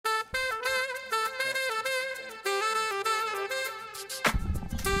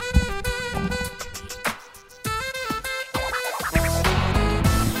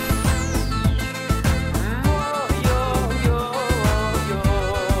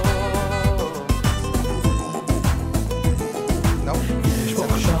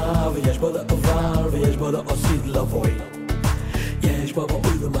עתיד לבוא. יש בו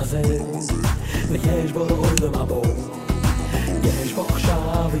בעולם הזה ויש בו לעולם הבא. יש בו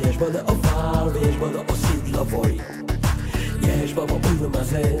עכשיו ויש בו לעבר ויש בו לעתיד לבוא. יש בו בעולם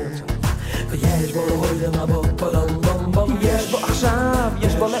הזה ויש בו לעולם הבא. בלום בום בום. יש בו עכשיו,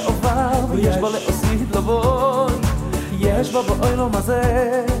 יש בו לעבר ויש בו לעתיד לבוא. יש בו בעולם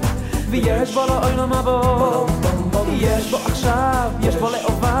הזה ויש בו לעולם הבא. יש בו עכשיו, יש בו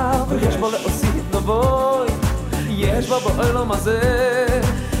לעבר ויש בו לעתיד לבוא. יש בו בעולם הזה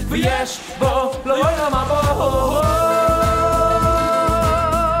ויש בו לעולם הבא.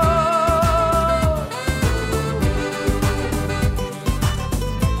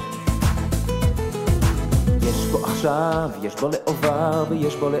 יש בו עכשיו, יש בו לעבר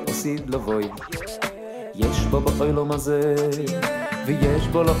ויש בו לעתיד לבוא. יש בו בעולם הזה ויש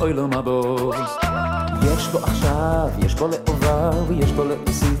בו לעולם הבא. יש בו עכשיו, יש בו לעבר ויש בו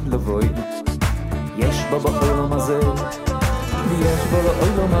לעתיד לבוא. יש בו בעולם הזה ויש בו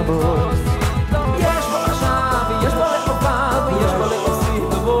לעולם הבא. יש בו עכשיו ויש בו לעבר ויש בו לעתיד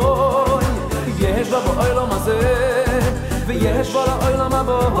לבוא. יש בו בעולם הזה ויש בו לעולם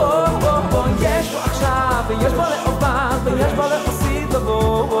הבא. יש בו עכשיו ויש בו לעבר ויש בו לעתיד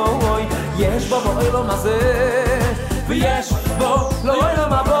לבוא. יש בו בעולם הזה ויש בו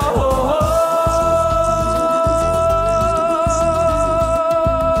לעולם הבא.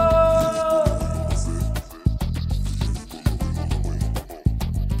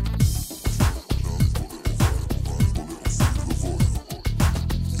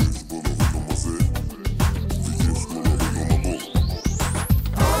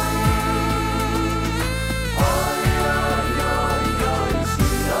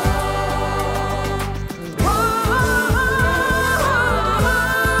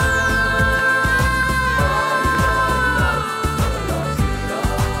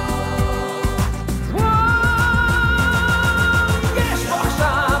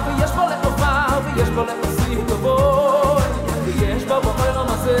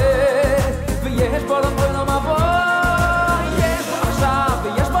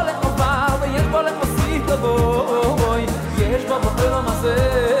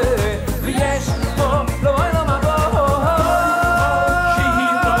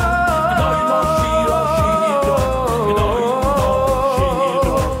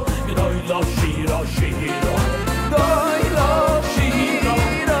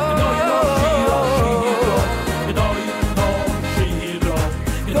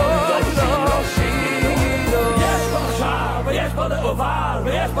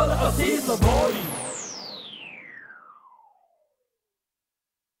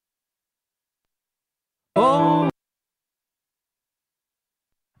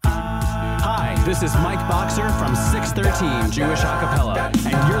 This is Mike Boxer from 613 Jewish Acapella,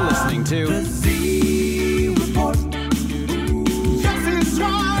 and you're listening to The Z Report. Jesse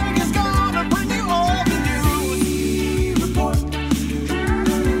Swag is gonna bring you all the news. Z Report.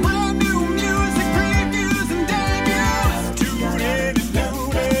 Brand new music, previews, and debuts. Tune in at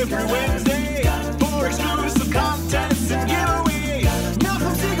noon every Wednesday for exclusive contests and giveaways.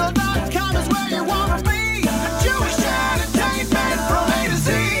 NachumSegal.com is where you wanna be. Jewish entertainment from A to Z.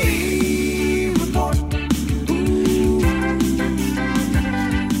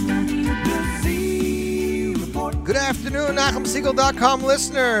 Good afternoon, NachumSegal.com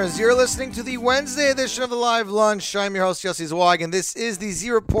listeners. You're listening to the Wednesday edition of the Live Lunch. I'm your host, Yossi Zweig, and this is the Z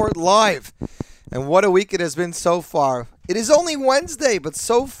Report Live. And what a week it has been so far. It is only Wednesday, but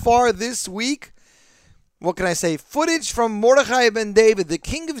so far this week, what can I say? Footage from Mordechai Ben David, the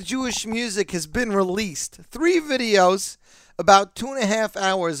king of Jewish music, has been released. 3 videos, about 2.5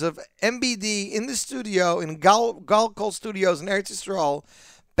 hours of MBD in the studio, in Galkol Studios in Eretz Yisrael,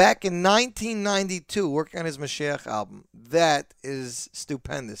 back in 1992, working on his Mashiach album. That is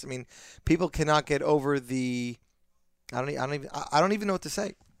stupendous. I mean, people cannot get over the... I don't even know what to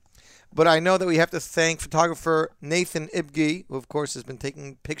say. But I know that we have to thank photographer Nathan Ibgi, who, of course, has been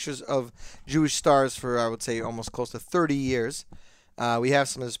taking pictures of Jewish stars for, I would say, almost close to 30 years. We have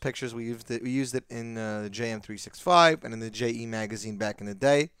some of his pictures. We used it in the JM365 and in the JE magazine back in the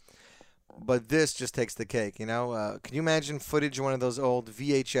day. But this just takes the cake, you know. Can you imagine footage of one of those old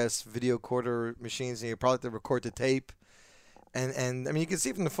VHS video recorder machines, and you probably have to record the tape? And I mean, you can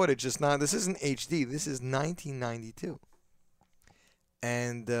see from the footage, this isn't HD. This is 1992.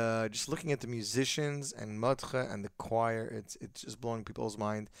 And just looking at the musicians and Madcha and the choir, it's just blowing people's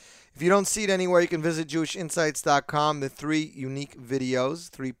mind. If you don't see it anywhere, you can visit JewishInsights.com. The 3 unique videos,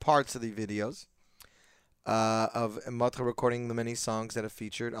 3 parts of the videos. Of Madcha recording the many songs that have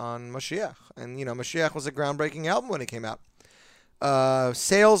featured on Mashiach. And, you know, Mashiach was a groundbreaking album when it came out.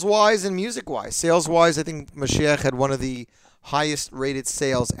 sales-wise and music-wise. Sales-wise, I think Mashiach had one of the highest-rated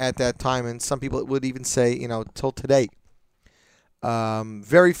sales at that time, and some people would even say, till today.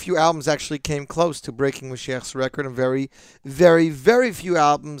 Very few albums actually came close to breaking Mashiach's record, and very, very, very few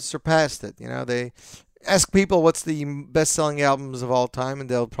albums surpassed it. They ask people what's the best-selling albums of all time, and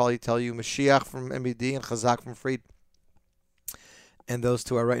they'll probably tell you Mashiach from MBD and Chazak from Fried. And those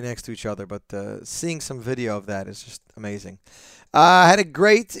two are right next to each other, but seeing some video of that is just amazing. Had a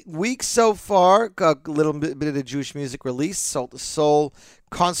great week so far. A little bit of the Jewish music released, Soul to Soul,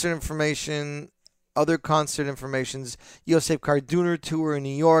 concert information, other concert informations. Yosef Karduner tour in New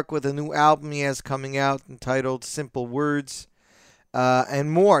York with a new album he has coming out entitled Simple Words,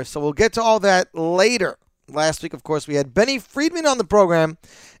 and more. So we'll get to all that later. Last week, of course, we had Benny Friedman on the program,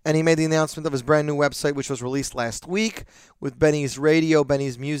 and he made the announcement of his brand new website, which was released last week with Benny's radio,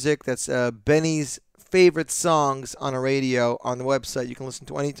 Benny's music. That's Benny's favorite songs on a radio on the website. You can listen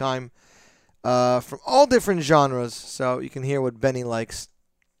to anytime from all different genres, so you can hear what Benny likes.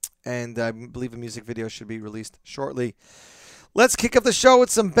 And I believe a music video should be released shortly. Let's kick off the show with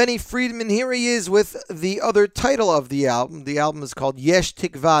some Benny Friedman. Here he is with the other title of the album. The album is called Yesh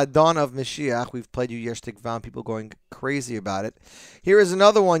Tikva, Dawn of Mashiach. We've played you Yesh Tikva, and people going crazy about it. Here is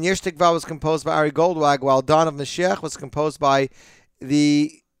another one. Yesh Tikva was composed by Ari Goldwag, while Dawn of Mashiach was composed by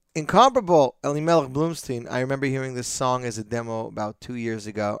the incomparable Elimelech Bloomstein. I remember hearing this song as a demo about 2 years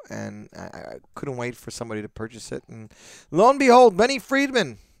ago, and I couldn't wait for somebody to purchase it. And lo and behold, Benny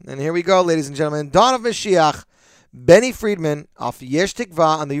Friedman. And here we go, ladies and gentlemen. Dawn of Mashiach, Benny Friedman, off Yesh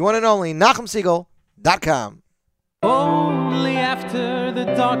Tikva on the one and only NachumSiegel.com. Only after the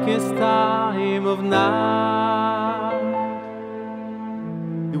darkest time of night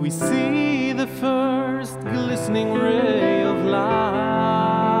do we see the first glistening ray of light.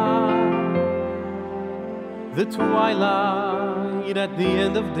 The twilight at the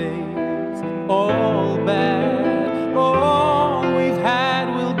end of days, all bad, all we've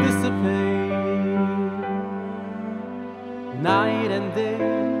had will dissipate. Night and day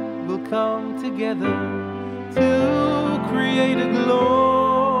will come together to create a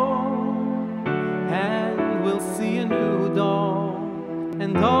glow, and we'll see a new dawn,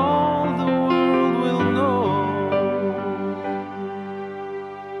 and all the world will know.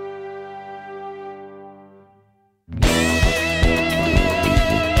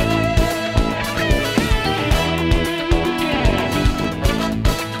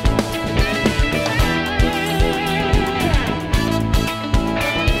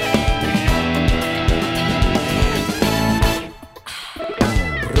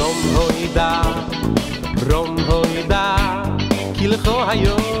 Rom hoida, kilcho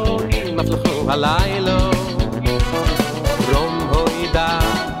hayom, maflecho halaylo. Rom hoida,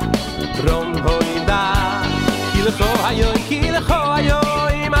 kilcho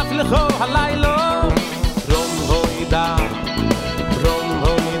hayom, maflecho halaylo. Rom hoida,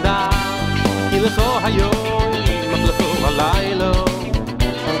 kilcho hayom, maflecho halaylo.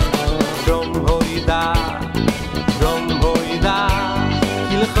 Rom hoida,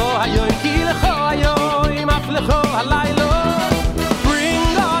 kilcho hayom, maflecho halaylo.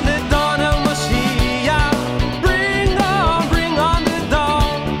 Bring on the dawn of Mashiach. Bring on the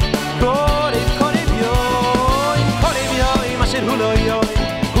dawn. Korev yoim, asher hu lo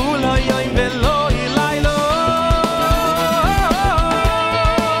yoim velo ilaylo.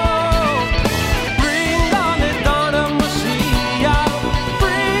 Bring on the dawn of Mashiach.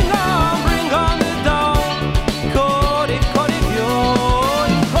 Bring on the dawn. Korev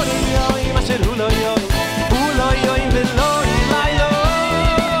yoim, asher hu lo yoim.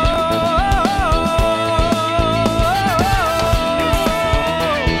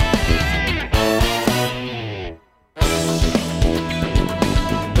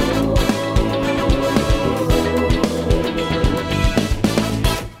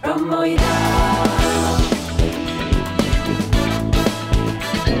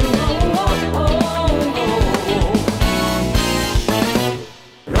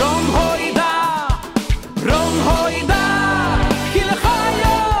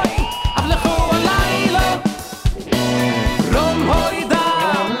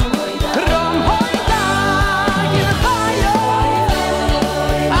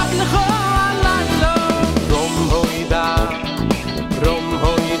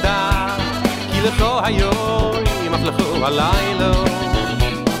 Halaylo.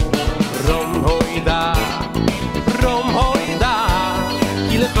 Rom hoida,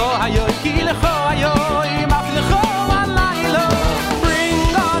 kilcho hayoy, maflecho halaylo.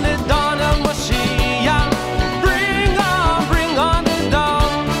 Bring on the dawn of Mashiach. Bring on the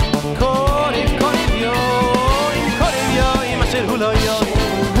dawn. Korev yoim, asher hu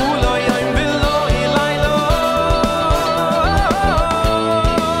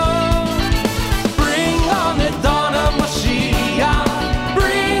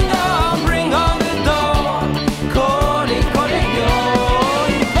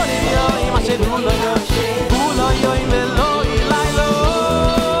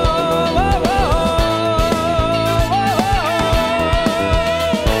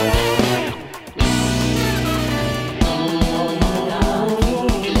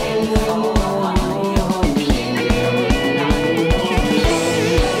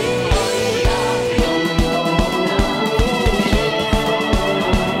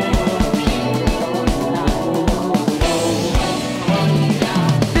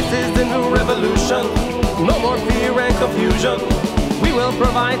confusion. We will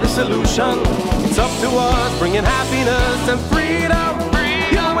provide the solution. It's up to us, bringing happiness and freedom.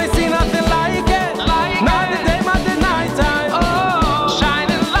 You always see nothing like it. Not the day, not the night time. Oh,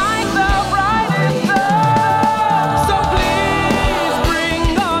 shining like the brightest sun. So please bring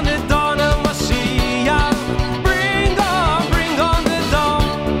on the dawn of Mashiach. Bring on the dawn.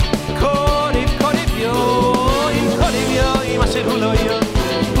 Kodif yoim, asher hu lo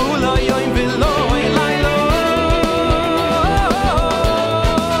yoim v'lo laylo.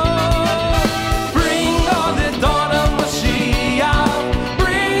 Bring on the dawn of Mashiach.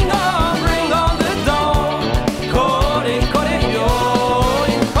 Bring on the dawn. Kodif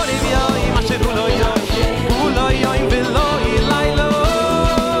yoim, asher hu lo yoim v'lo laylo.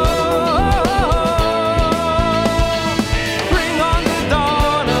 Bring on the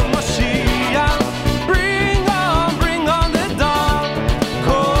dawn of Mashiach. Bring on the dawn.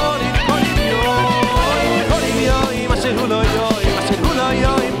 Kodif yoim, asher hu lo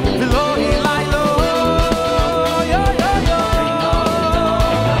yoim v'lo laylo.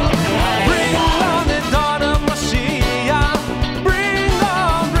 Bring on the dawn of Mashiach. Bring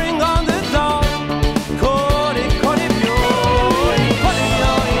on the dawn. Kodif yoim,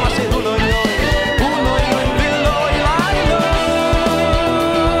 asher hu lo yoim v'lo laylo.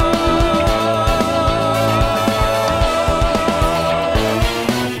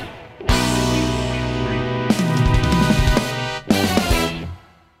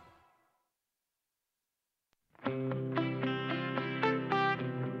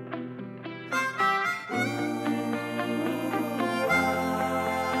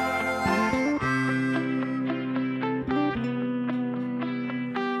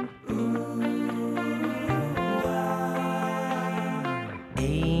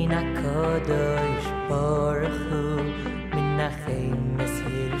 Ein HaKadosh Baruch Hu Menachem es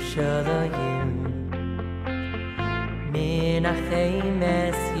Yerushalayim Menachem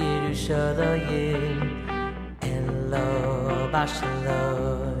es Yerushalayim Elo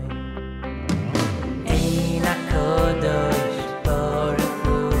Bashaloi Ein HaKadosh Baruch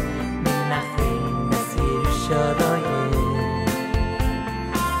Hu Menachem es Yerushalayim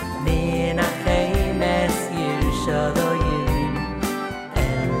Menachem es Yerushalayim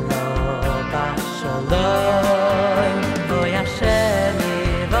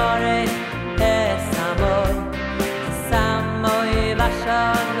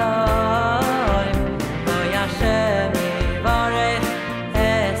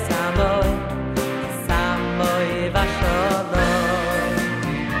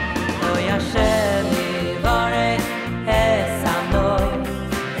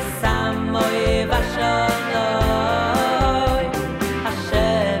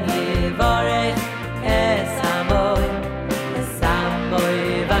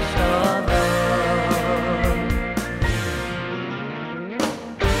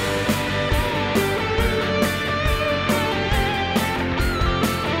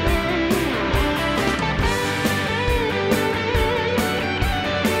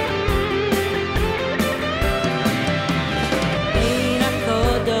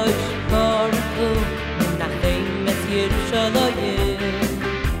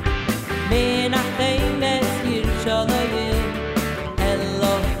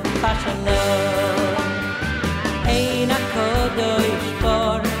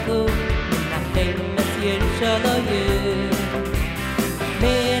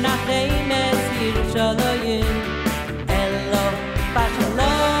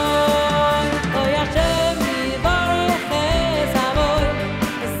Shalom, Oy Hashem Yivarech Esamoy,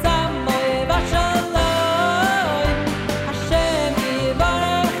 Esamoy Vashalom, Oy Hashem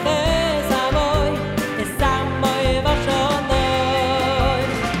Yivarech Esamoy, Esamoy Vashalom,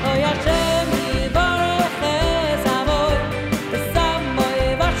 Oy Hashem Yivarech Esamoy, Esamoy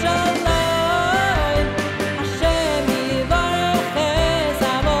Vashalom.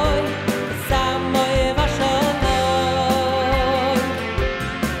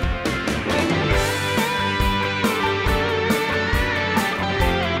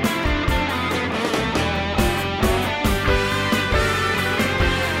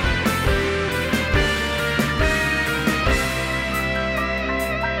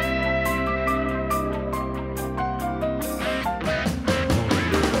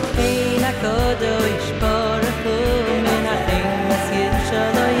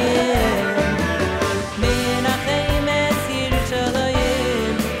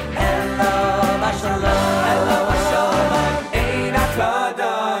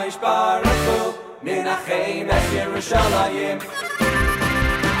 Yerushalayim,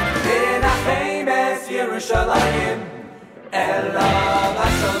 Menachem es Yerushalayim, Elav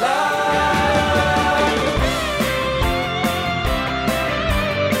Hashalom.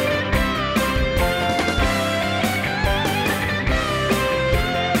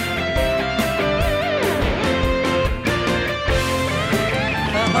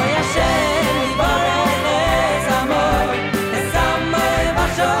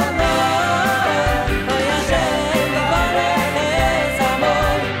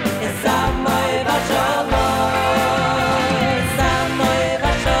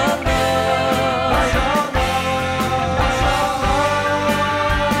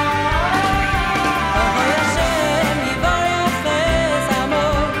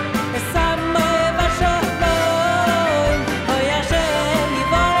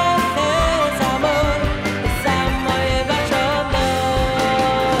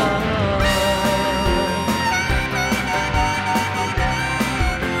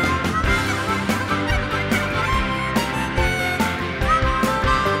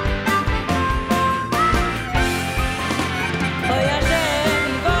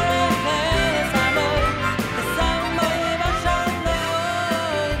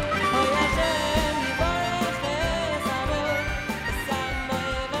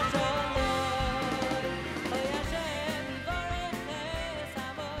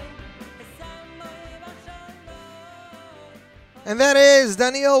 And that is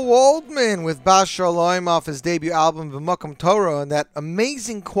Daniel Waldman with Bas Shalom off his debut album, B'Makom Torah. And that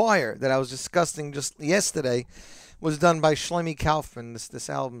amazing choir that I was discussing just yesterday was done by Shlomi Kaufman. This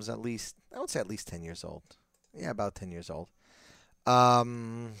album's I would say at least 10 years old. Yeah, about 10 years old.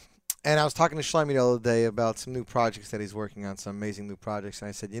 And I was talking to Shlomi the other day about some new projects that he's working on, some amazing new projects. And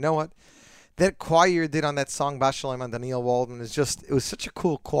I said, you know what? That choir did on that song, Bas Shalom on Daniel Waldman, it was such a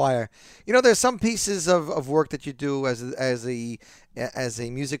cool choir. You know, there's some pieces of work that you do as a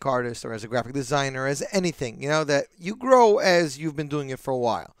music artist or as a graphic designer, as anything, you know, that you grow as you've been doing it for a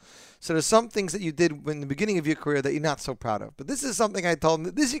while. So there's some things that you did in the beginning of your career that you're not so proud of. But this is something I told him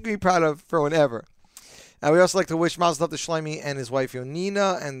that this you can be proud of for whenever. We also like to wish Mazel Tov to Shlomi and his wife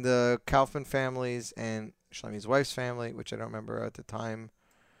Yonina and the Kaufman families and Shlomi's wife's family, which I don't remember at the time.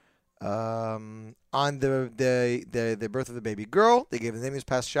 On the birth of the baby girl, they gave the name is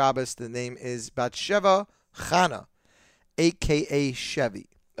past Shabbos. The name is Batsheva Chana, a.k.a. Chevy.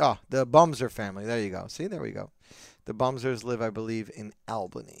 Oh, the Bumser family. There you go. See, there we go. The Bumsers live, I believe, in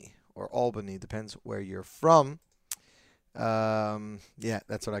Albany or Albany, depends where you're from. Yeah,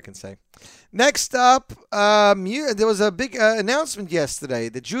 that's what I can say. Next up, there was a big announcement yesterday.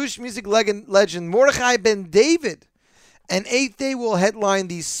 The Jewish music legend Mordechai Ben David, and Eighth Day will headline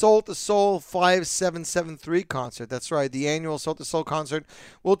the Soul to Soul 5773 concert. That's right, the annual Soul to Soul concert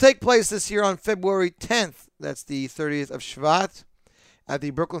will take place this year on February 10th. That's the 30th of Shvat at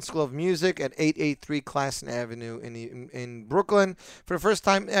the Brooklyn School of Music at 883 Classen Avenue in Brooklyn. For the first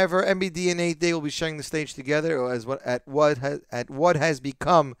time ever, MBD and Eighth Day will be sharing the stage together at what has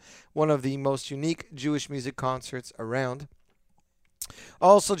become one of the most unique Jewish music concerts around.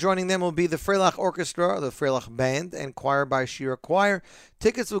 Also joining them will be the Freilach Orchestra, the Freilach Band, and choir by Shira Choir.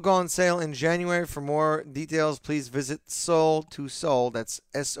 Tickets will go on sale in January. For more details, please visit Soul to Soul. That's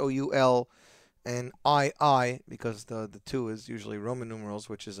SOUL and II, because the 2 is usually Roman numerals,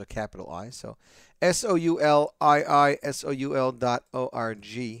 which is a capital I. So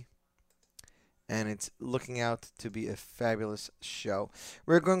SOULIISOUL.org. And it's looking out to be a fabulous show.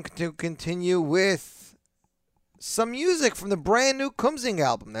 We're going to continue with some music from the brand new Kumsing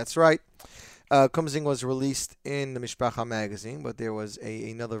album. That's right. Kumsing was released in the Mishpacha magazine, but there was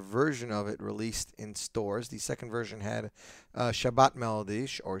another version of it released in stores. The second version had Shabbat melody,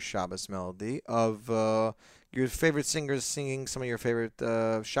 or Shabbos melody, of your favorite singers singing some of your favorite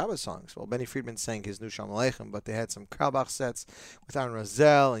Shabbos songs. Well, Benny Friedman sang his new Shalom Aleichem, but they had some Kralbach sets with Aaron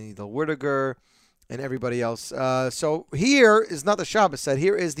Razel and Yidel Werdiger and everybody else. So here is not the Shabbos set.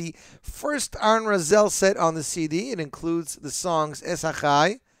 Here is the first Aaron Razel set on the CD. It includes the songs Es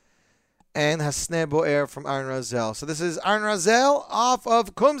Achai and Hasne Boer from Aaron Razel. So this is Aaron Razel off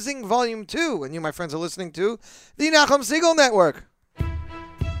of Kumsing Volume 2. And you, my friends, are listening to the Nachum Segal Network.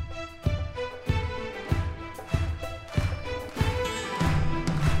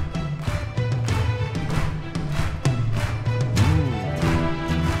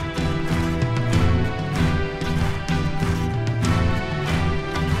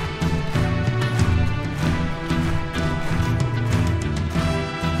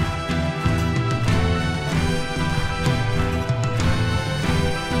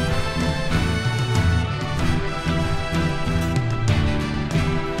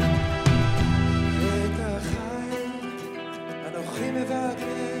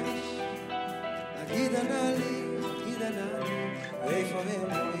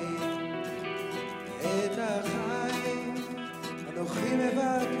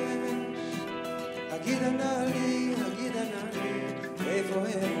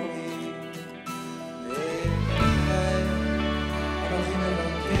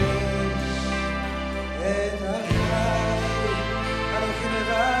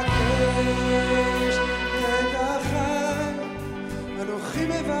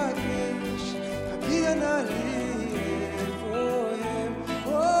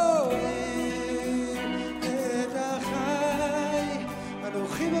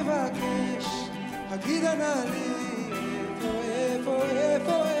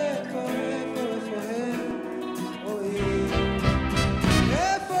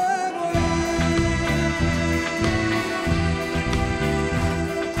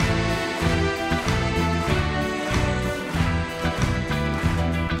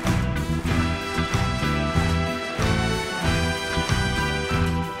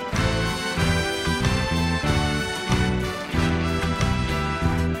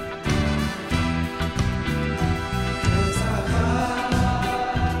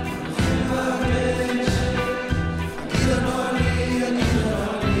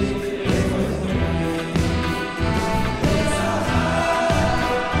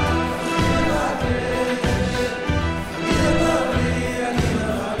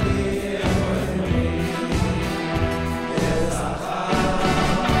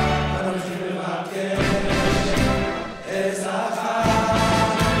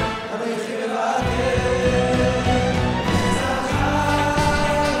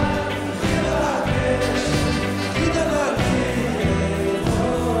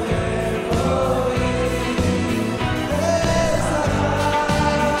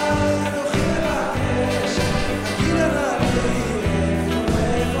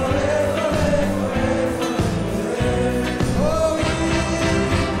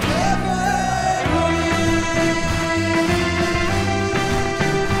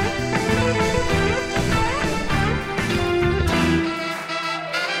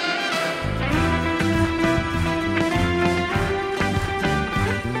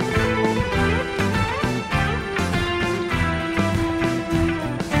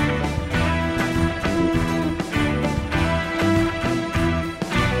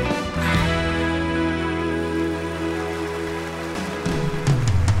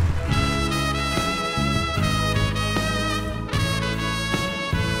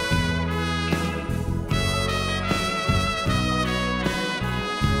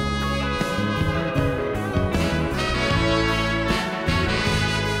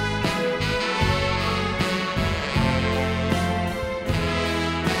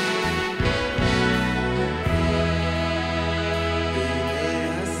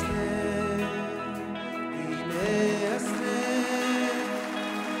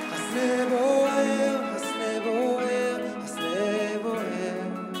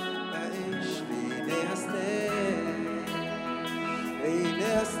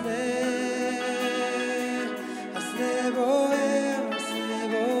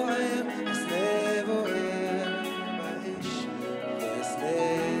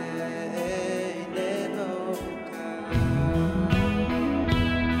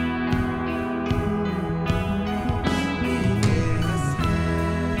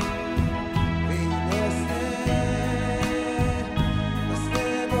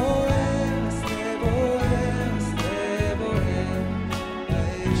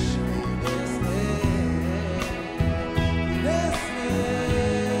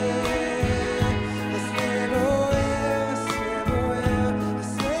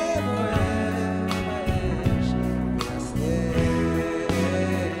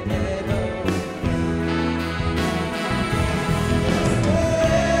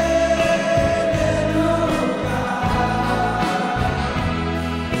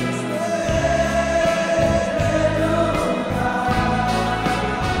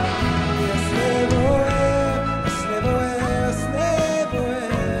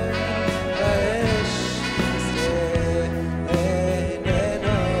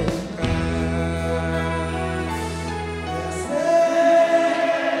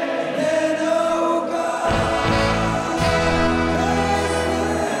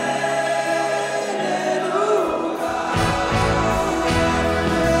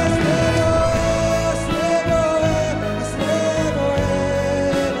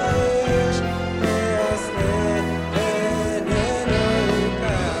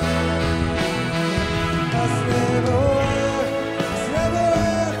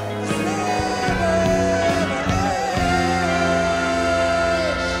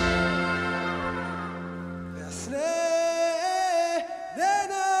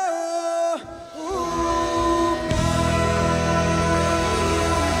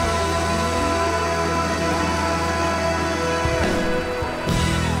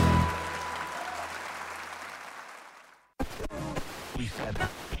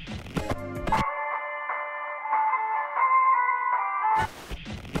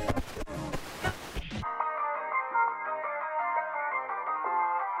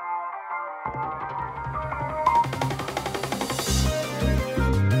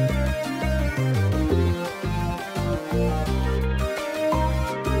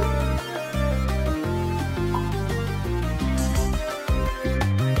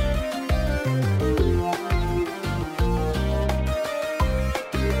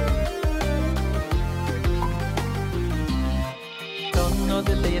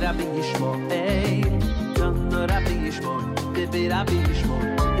 ברבי ישמור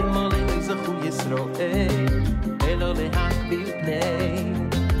אלמולי לא זכו ישראל אלו להקביל פני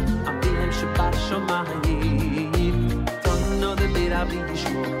אביהם שבשמיים תונו ברבי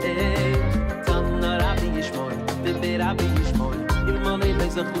ישמור תונו רבי ישמור ברבי ישמור אלמולי לא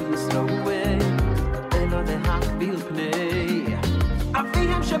זכו ישראל אלו להקביל פני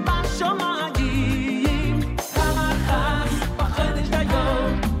אביהם שבשמיים כמה חס בחודש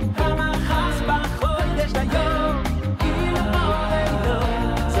דיום כמה חס בחודש דיום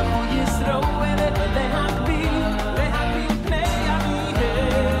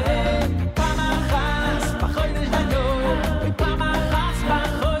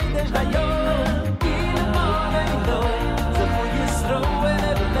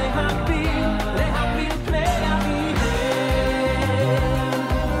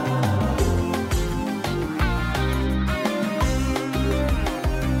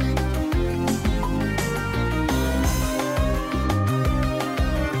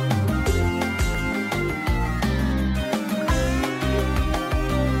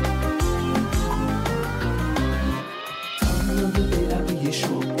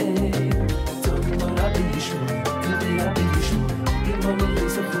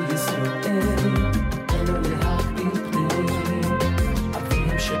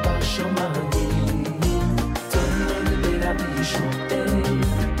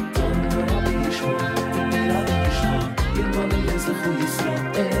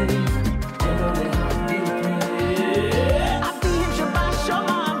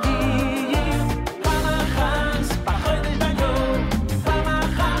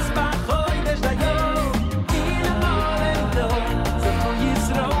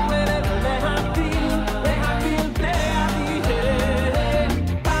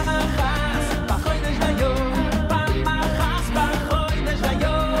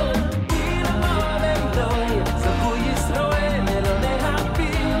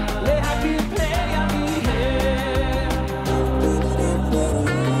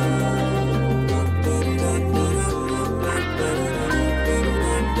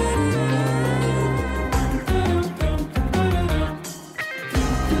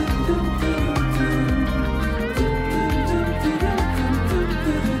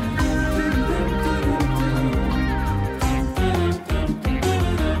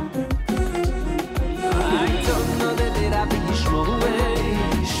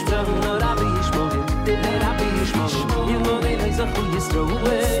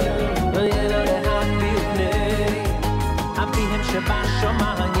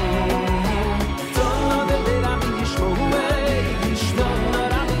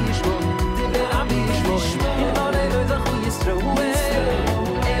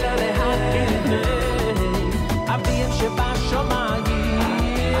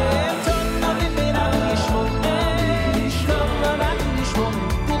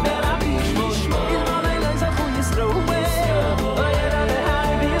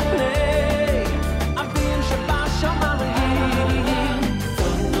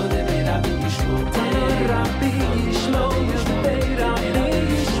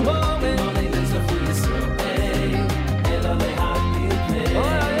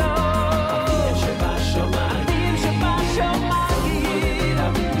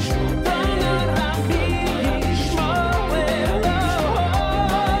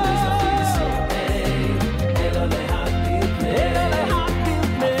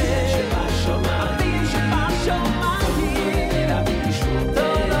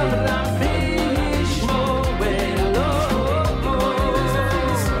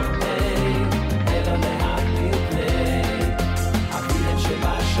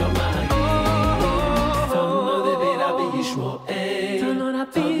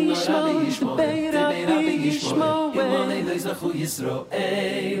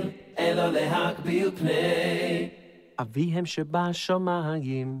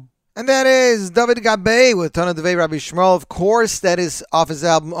And that is David Gabay with Tana Devei Rabbi Shmuel. Of course, that is off his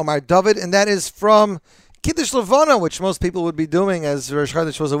album Omar David, and that is from Kiddush Levana, which most people would be doing as Rosh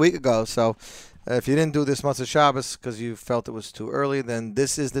Chodesh was a week ago. So if you didn't do this Motzei Shabbos because you felt it was too early, then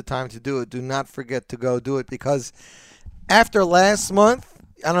this is the time to do it. Do not forget to go do it, because after last month,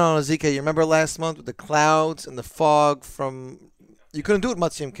 I don't know, Zika, you remember last month with the clouds and the fog you couldn't do it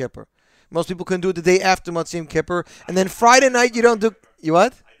Motzei Yom Kippur. Most people couldn't do it the day after Motzei Yom Kippur. And then Friday night, you don't do... You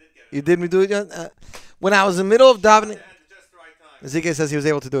what? You didn't do it? When I was in the middle of davening... Zika says he was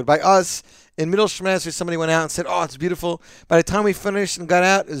able to do it. By us, in middle of Shemoneh Esrei, somebody went out and said, oh, it's beautiful. By the time we finished and got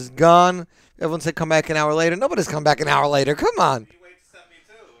out, it was gone. Everyone said, come back an hour later. Nobody's come back an hour later. Come on. You wait to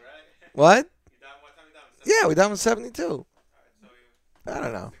 72, right? What? What time you done? Yeah, we done with 72. I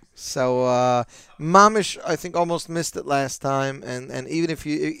don't know. So Mamish, I think, almost missed it last time, and even if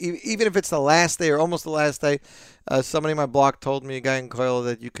it's the last day or almost the last day, somebody in my block told me, a guy in Koil,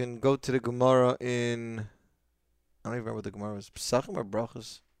 that you can go to the Gemara in, I don't even remember what the Gemara was, Pesachim or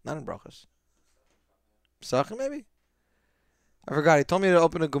Brachos? Not in Brachos. Pesachim maybe? I forgot. He told me to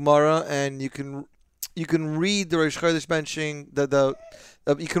open a Gemara, and you can read the Rosh Chodesh benching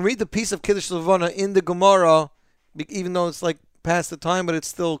you can read the piece of Kiddush Levana in the Gemara, even though it's like past the time, but it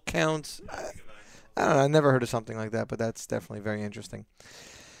still counts. I don't know. I never heard of something like that, but that's definitely very interesting.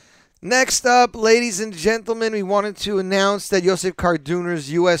 Next up, ladies and gentlemen, we wanted to announce that Yosef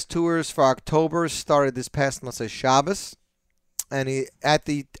Karduner's U.S. tours for October started this past Motzei Shabbos. And at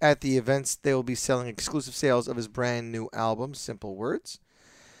the events, they will be selling exclusive sales of his brand new album, Simple Words.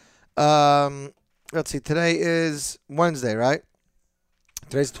 Let's see. Today is Wednesday, right?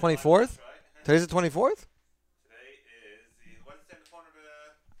 Today's the 24th? Today's the 24th?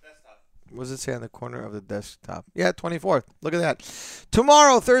 What does it say on the corner of the desktop? Yeah, 24th. Look at that.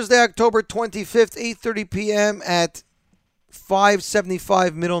 Tomorrow, Thursday, October 25th, 8:30 p.m. at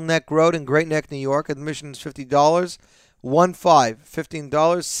 575 Middle Neck Road in Great Neck, New York. Admission is $50.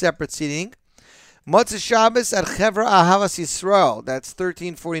 $15. Separate seating. Motzei Shabbos at Chevra Ahavas Yisrael. That's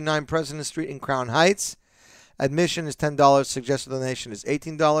 1349 President Street in Crown Heights. Admission is $10. Suggested donation is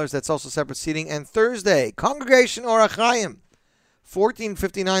 $18. That's also separate seating. And Thursday, Congregation Orach Chaim.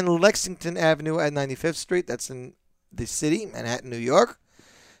 1459 Lexington Avenue at 95th Street. That's in the city, Manhattan, New York.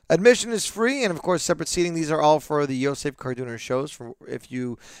 Admission is free, and of course, separate seating. These are all for the Yosef Karduner shows. If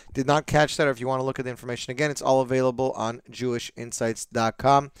you did not catch that, or if you want to look at the information again, it's all available on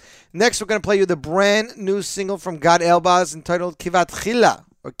JewishInsights.com. Next, we're going to play you the brand new single from Gad Elbaz entitled Kivat Chila,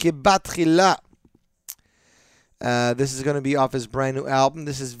 or Kibat Chila. This is going to be off his brand new album.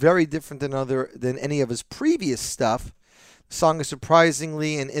 This is very different than any of his previous stuff. The song is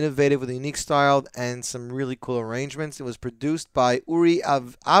surprisingly and innovative with a unique style and some really cool arrangements. It was produced by Uri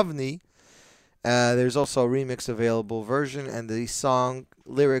Avni. There's also a remix available version, and the song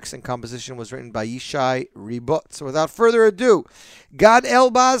lyrics and composition was written by Yishai Ribot. So without further ado, Gad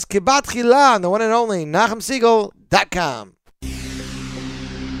Elbaz, Kibat Chila, on the one and only NachumSiegel.com.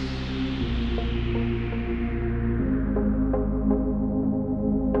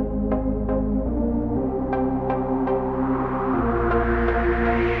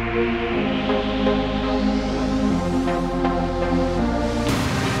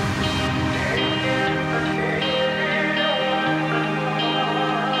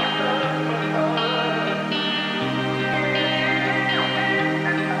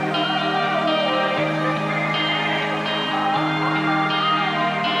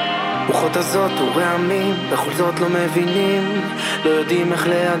 רוחות הזאת ורעמים, בכל זאת לא מבינים, לא יודעים איך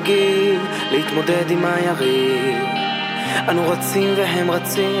להגיב, להתמודד עם היריב. אנו רצים והם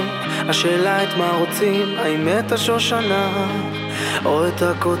רצים, השאלה את מה רוצים, האם את השושנה או את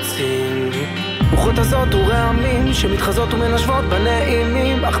הקוצים. רוחות הזאת ורעמים, שמתחזות ומנשבות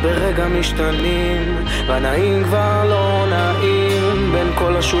בנעימים, אך ברגע משתנים, והנעים כבר לא נעים. בין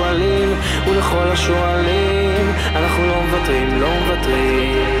כל השואלים ולכל השואלים, אנחנו לא מוותרים, לא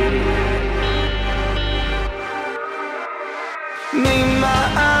מוותרים. ממעמקים,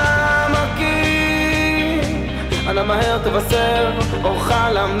 אנא מהר תבשר אורך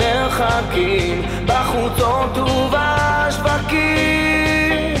למרחקים, בחוצות ובשווקים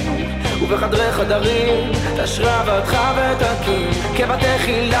ובחדרי חדרים, תשרה ועדך ותקים,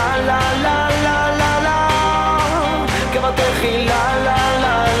 כבתכי לה לה לה לה לה לה, כבתכי לה לה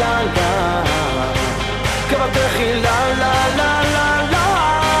לה לה לה, כבתכי לה לה לה לה לה,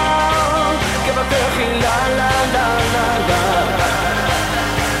 כבתכי לה לה לה לה לה.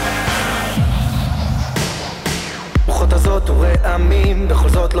 רוחות הזאת ורעמים, בכל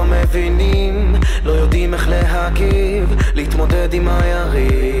זאת לא מבינים, לא יודעים איך להגיב, להתמודד עם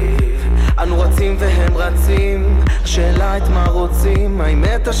היריב. אנו רצים והם רצים, השאלה את מה רוצים, האם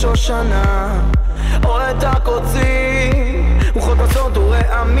את השושנה או את הקוצים. רוחות הזאת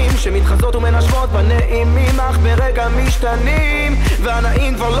ורעמים, שמתחזות ומנשבות בנעימים, אך ברגע משתנים,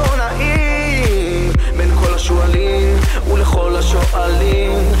 והנעים כבר לא נעים. בין כל השואלים ולכל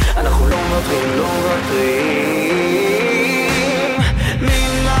השואלים, אנחנו לא מוותרים, לא מוותרים.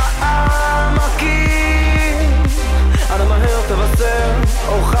 מן העמקים, אנא מהר תבשר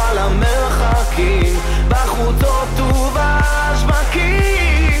אורך למרחקים, בחוצות ובשווקים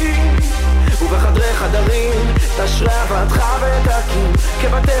ובחדרי חדרים, תשרה ועדך ותקים,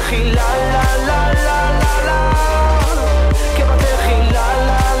 כבתכי לה לה לה לה לה לה, כבתכי לה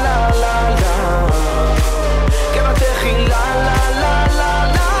לה לה לה לה, כבתכי לה לה לה לה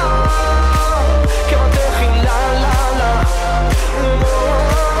לה, כבתכי לה לה לה.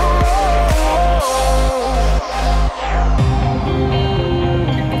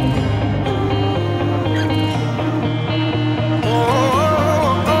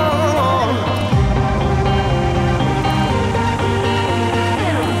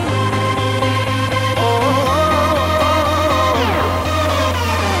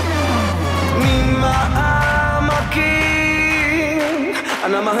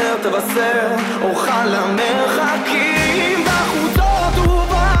 מהר תבשר אורך למרחקים בחוצות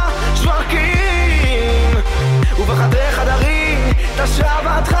ובשווקים ובחדרי חדרים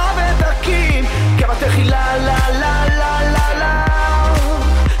תשבתך ותקים כבתחילה לה לה לה לה לה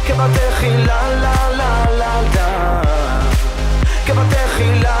כבתחילה לה לה לה לה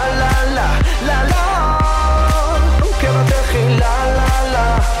כבתחילה לה לה לה לה כבתחילה לה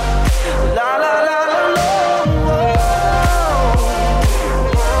לה לה לה לה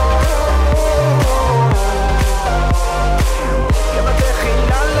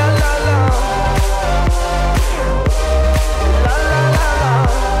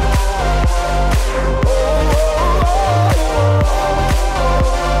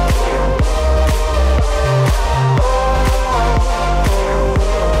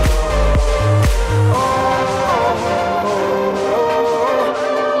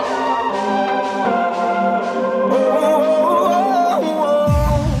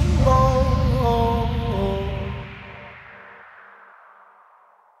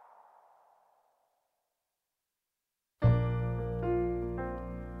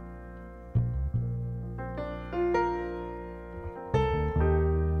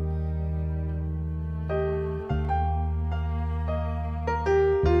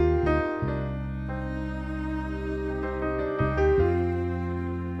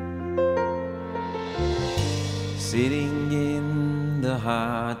Sitting in the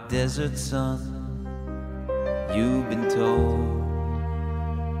hot desert sun, you've been told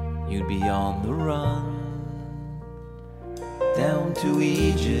you'd be on the run. Down to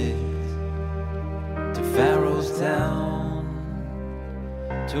Egypt, to Pharaoh's town,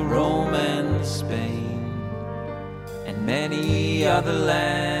 to Rome and Spain, and many other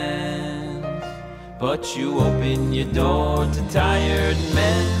lands. But you open your door to tired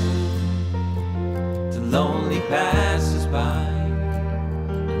men, lonely passers-by,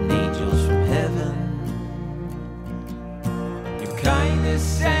 and angels from heaven. Your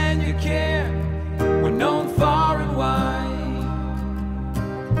kindness and your care were known far and wide.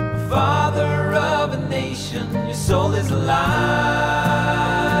 Father of a nation, your soul is alive.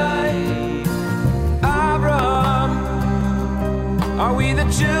 Abraham, are we the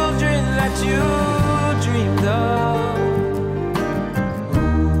children that you dreamed of?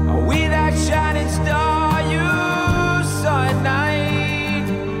 Are we that shining star at night?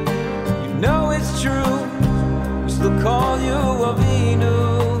 You know it's true, we still call you Avinu.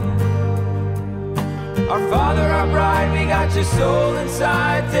 Our Father, our bride, we got your soul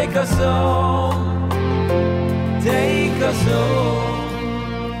inside. Take us home, take us home.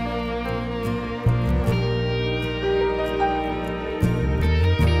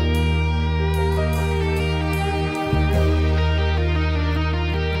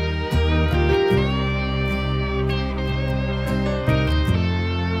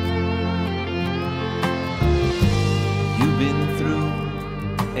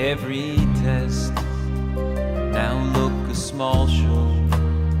 Every test, now look a small show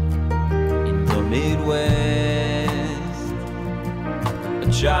in the Midwest. A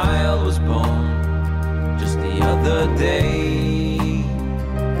child was born just the other day,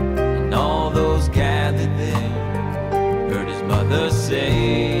 and all those gathered there heard his mother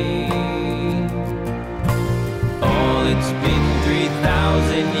say, oh, it's been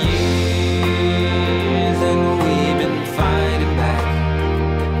 3,000 years and we've been fighting back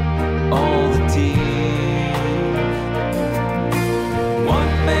all the tears.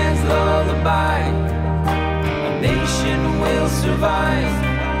 One man's lullaby, a nation will survive.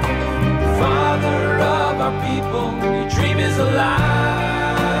 Father of our people, your dream is alive.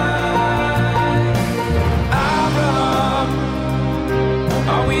 Abraham,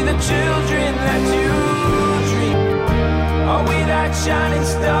 are we the children that you dream? Are we that shining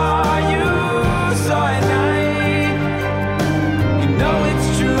star you saw at night? You know it's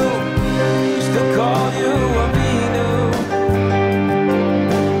true, still call you Avinu.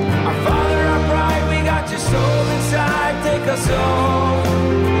 Our Father, our bride, we got your soul inside. Take us home.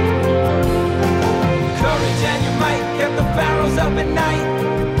 Courage and your might kept the pharaohs up at night.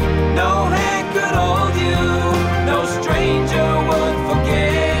 No hand could hold you, no stranger would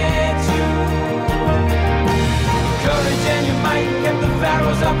forget you. Courage and your might kept the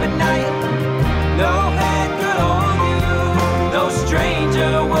pharaohs up at night. No hand could hold you, no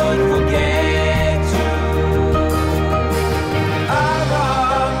stranger would forget you.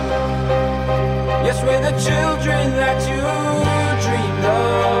 Abraham, yes, we're the children that you dreamed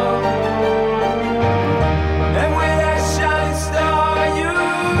of, and we're that shining star you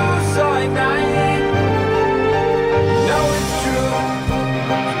saw at night. You know it's true,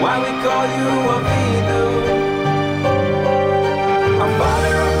 why we call you Avinu. Our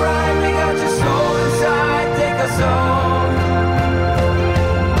Father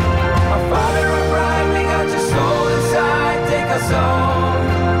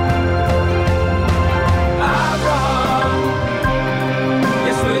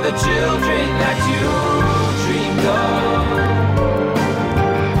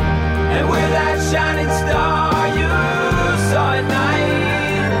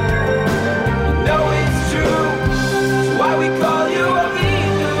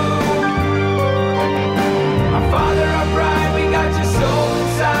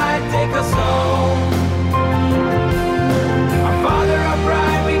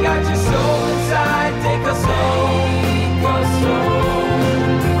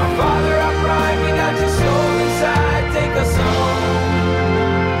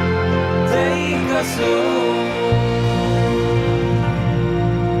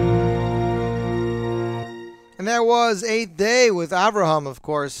that was Eighth Day with Avraham, of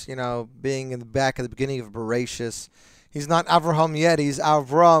course, being in the back at the beginning of Bereshis. He's not Avraham yet, he's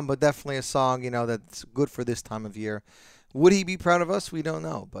Avram, but definitely a song, that's good for this time of year. Would he be proud of us? We don't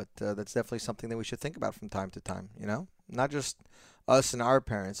know, but that's definitely something that we should think about from time to time, Not just us and our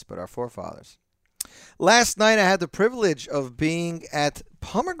parents, but our forefathers. Last night I had the privilege of being at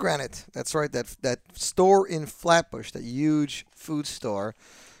Pomegranate. That's right, that store in Flatbush, that huge food store,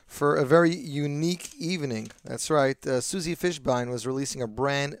 for a very unique evening. That's right, Susie Fishbein was releasing a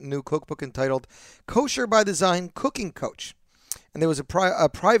brand new cookbook entitled Kosher by Design Cooking Coach. And there was a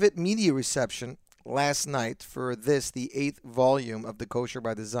private media reception last night for the 8th volume of the Kosher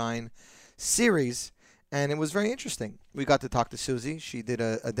by Design series. And it was very interesting. We got to talk to Susie. She did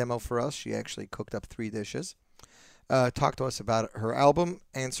a demo for us. She actually cooked up 3 dishes. Talked to us about her album,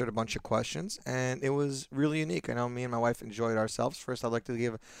 answered a bunch of questions, and it was really unique. I know me and my wife enjoyed ourselves. First, I'd like to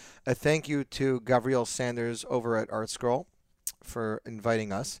give a thank you to Gabrielle Sanders over at Art Scroll for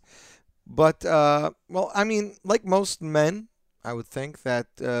inviting us. But, like most men, I would think that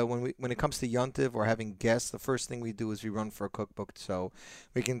when it comes to Yontiv or having guests, the first thing we do is we run for a cookbook so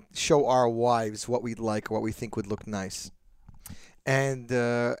we can show our wives what we'd like, what we think would look nice. And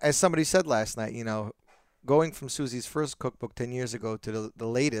as somebody said last night, going from Susie's first cookbook 10 years ago to the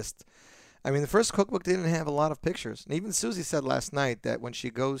latest, the first cookbook didn't have a lot of pictures. And even Susie said last night that when she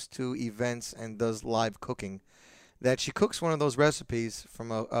goes to events and does live cooking, that she cooks one of those recipes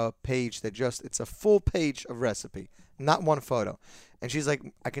from a page that it's a full page of recipe, not one photo. And she's like,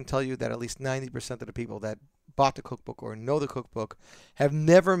 I can tell you that at least 90% of the people that bought the cookbook or know the cookbook have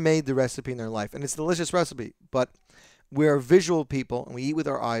never made the recipe in their life. And it's a delicious recipe, but we're visual people, and we eat with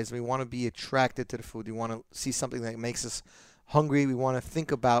our eyes. We want to be attracted to the food. We want to see something that makes us hungry. We want to think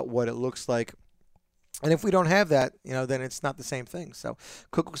about what it looks like. And if we don't have that, then it's not the same thing. So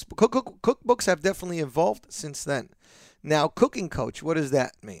cookbooks have definitely evolved since then. Now, cooking coach, what does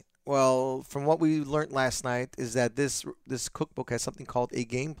that mean? Well, from what we learned last night is that this cookbook has something called a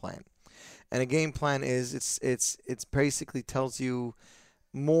game plan. And a game plan is it's basically tells you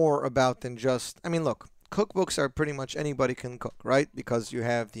more about than just, look, cookbooks are pretty much anybody can cook, right? Because you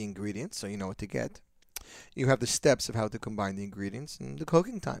have the ingredients, so you know what to get. You have the steps of how to combine the ingredients and the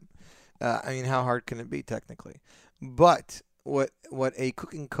cooking time. How hard can it be technically? But what a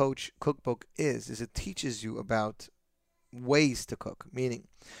cooking coach cookbook is it teaches you about ways to cook. Meaning,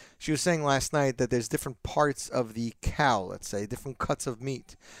 she was saying last night that there's different parts of the cow, let's say, different cuts of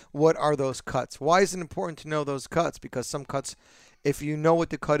meat. What are those cuts? Why is it important to know those cuts? Because some cuts, if you know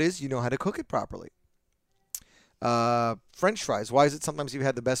what the cut is, you know how to cook it properly. French fries. Why is it sometimes you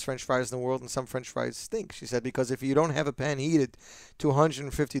had the best French fries in the world and some French fries stink? She said because if you don't have a pan heated to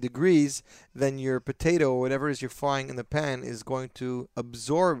 150 degrees, then your potato or whatever it is you're frying in the pan is going to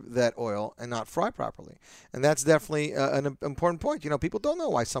absorb that oil and not fry properly. And that's definitely an important point. People don't know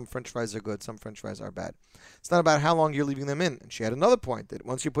why some French fries are good, some French fries are bad. It's not about how long you're leaving them in. And she had another point that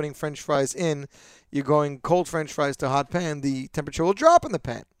once you're putting French fries in, you're going cold French fries to hot pan, the temperature will drop in the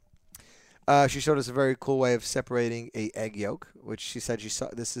pan. She showed us a very cool way of separating a egg yolk, which she said she saw.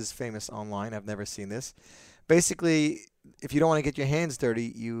 This is famous online. I've never seen this. Basically, if you don't want to get your hands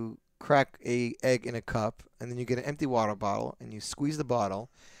dirty, you crack a egg in a cup, and then you get an empty water bottle, and you squeeze the bottle,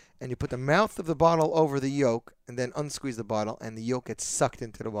 and you put the mouth of the bottle over the yolk, and then unsqueeze the bottle, and the yolk gets sucked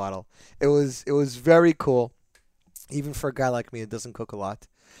into the bottle. It was very cool, even for a guy like me that doesn't cook a lot.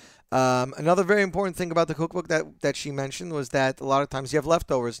 Another very important thing about the cookbook that she mentioned was that a lot of times you have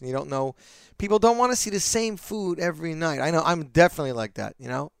leftovers and you don't know. People don't want to see the same food every night. I know I'm definitely like that.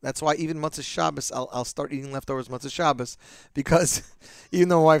 That's why even Motzei Shabbos, I'll start eating leftovers Motzei Shabbos because even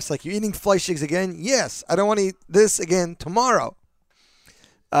though my wife's like, "You eating fleischigs again?" Yes, I don't want to eat this again tomorrow.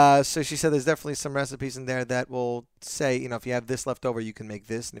 So she said there's definitely some recipes in there that will say, if you have this left over, you can make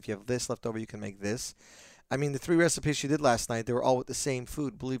this, and if you have this left over, you can make this. The 3 recipes she did last night, they were all with the same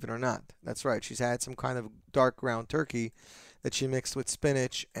food, believe it or not. That's right. She's had some kind of dark ground turkey that she mixed with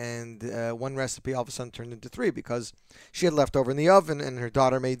spinach, and one recipe all of a sudden turned into 3 because she had left over in the oven, and her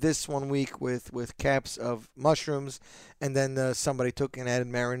daughter made this one week with caps of mushrooms, and then somebody took and added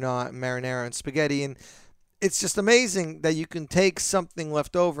marinara and spaghetti. And it's just amazing that you can take something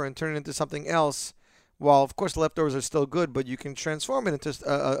left over and turn it into something else. While, of course, the leftovers are still good, but you can transform it into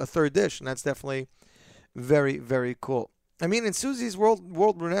a third dish, and that's definitely very, very cool. And Susie's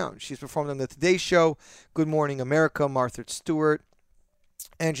world renowned. She's performed on the Today Show, Good Morning America, Martha Stewart,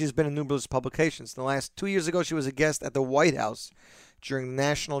 and she's been in numerous publications. In the last 2 years ago, she was a guest at the White House during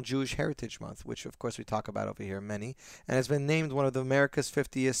National Jewish Heritage Month, which, of course, we talk about over here, many, and has been named one of America's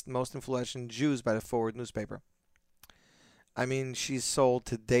 50th most influential Jews by the Forward newspaper. I mean, she's sold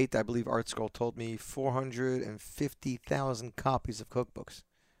to date, I believe Art Scroll told me, 450,000 copies of cookbooks.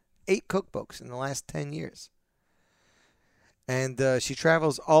 8 cookbooks in the last 10 years. And she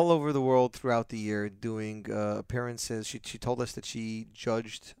travels all over the world throughout the year doing appearances. She told us that she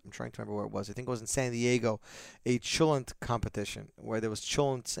judged, I'm trying to remember where it was, I think it was in San Diego, a cholent competition where there was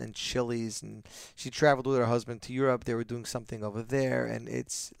cholents and chilies. And she traveled with her husband to Europe. They were doing something over there. And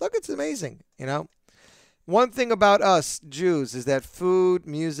it's amazing, you know. One thing about us Jews is that food,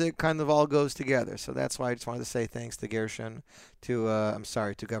 music kind of all goes together. So that's why I just wanted to say thanks to Gershon, to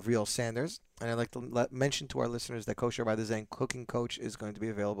Gavriel Sanders. And I'd like to mention to our listeners that Kosher by the Zen Cooking Coach is going to be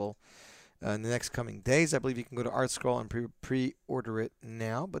available in the next coming days. I believe you can go to ArtScroll and pre-order it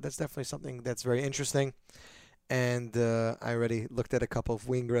now. But that's definitely something that's very interesting. And I already looked at a couple of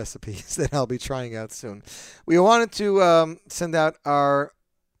wing recipes that I'll be trying out soon. We wanted to send out our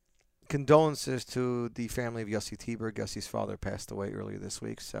condolences to the family of Yossi Tiberg. Yossi's father passed away earlier this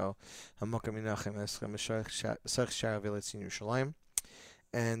week. So, and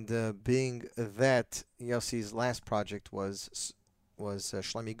being that Yossi's last project was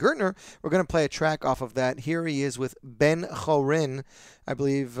Shlomi Gertner, we're going to play a track off of that. Here he is with Ben Chorin. I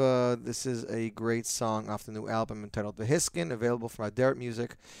believe this is a great song off the new album entitled Vehiskin, available from Aderet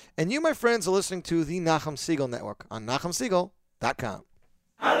Music. And you, my friends, are listening to the Nachum Segal Network on NachumSegal.com.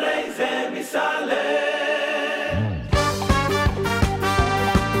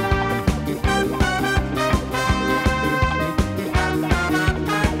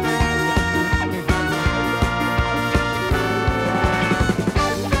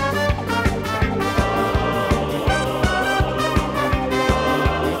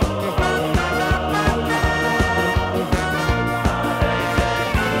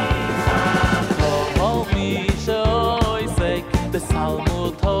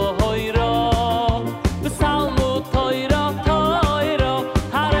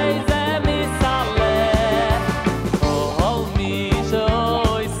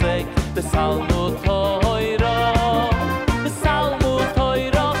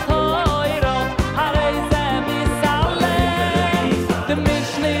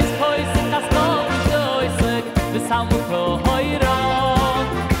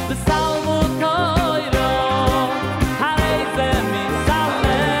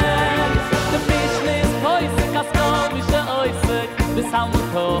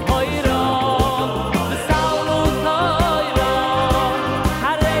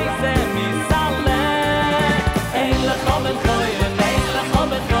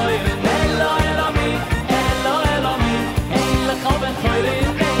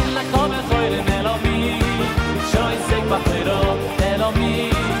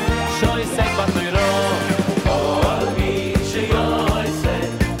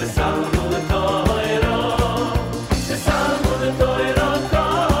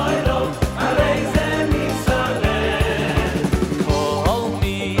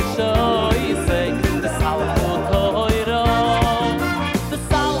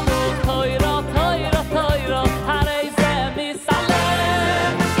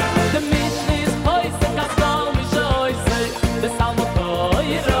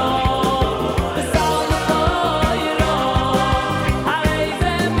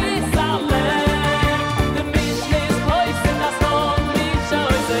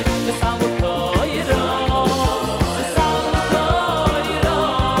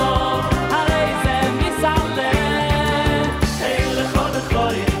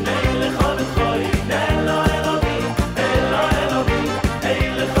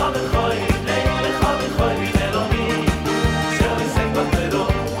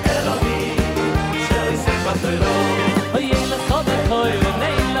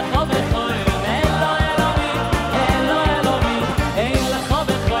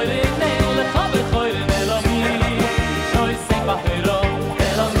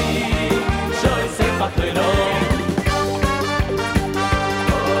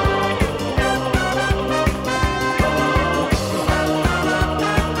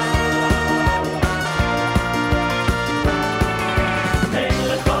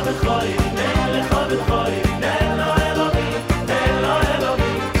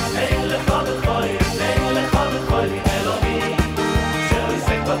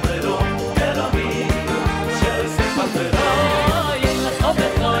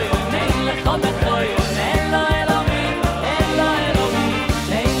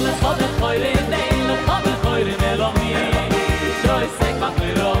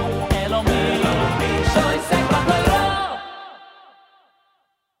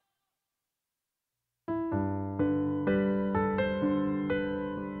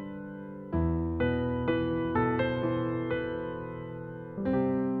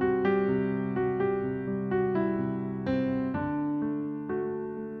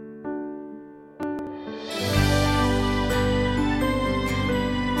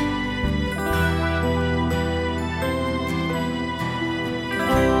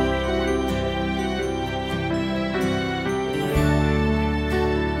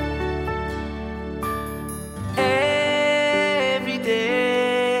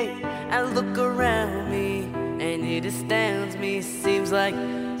 feels like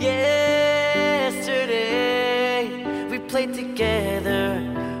yesterday. We played together,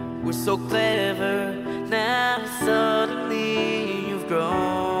 we're so clever. Now suddenly you've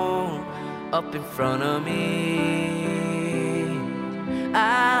grown up in front of me.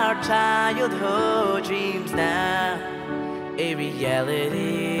 Our childhood dreams now a reality.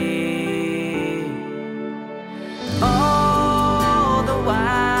 All the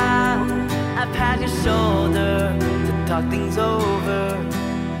while I've had your shoulder to talk things over.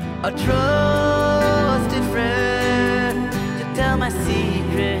 A trusted friend to tell my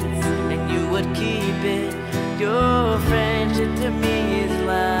secrets and you would keep it. Your friendship to me is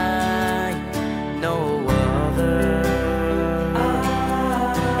like no other.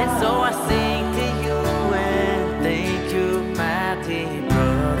 And so I sing to you and thank you, my dear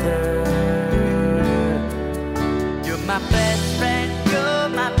brother. You're my best friend, you're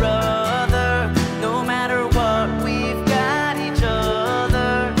my brother. No matter what, we've got each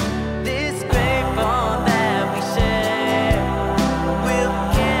other. This great bond that we share, we'll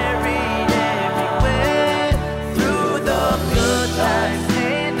carry it everywhere. Through the good times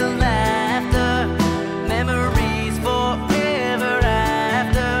and the laughter, memories forever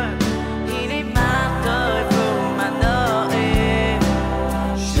after. In a matter from another,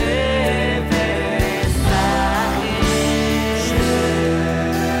 share this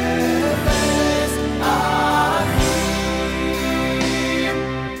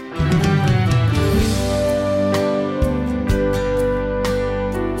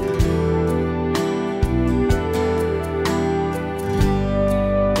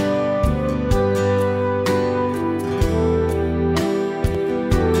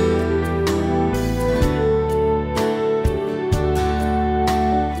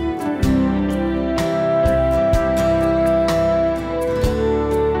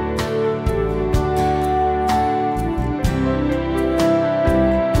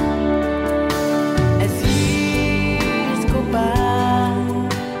as years go by,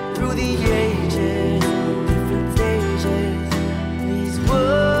 through the ages, different stages, these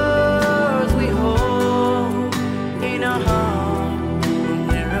words we hold in our heart when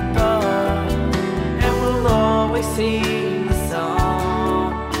we're apart, and we'll always sing the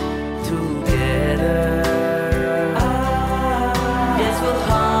song together. Yes, we'll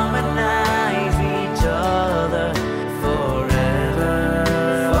harmonize each other forever.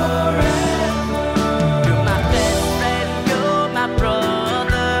 You're my best friend, you're my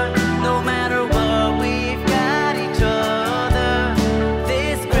brother. No matter what, we've got each other.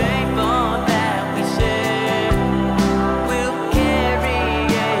 This great bond that we share, we'll carry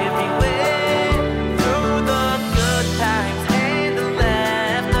everywhere. Through the good times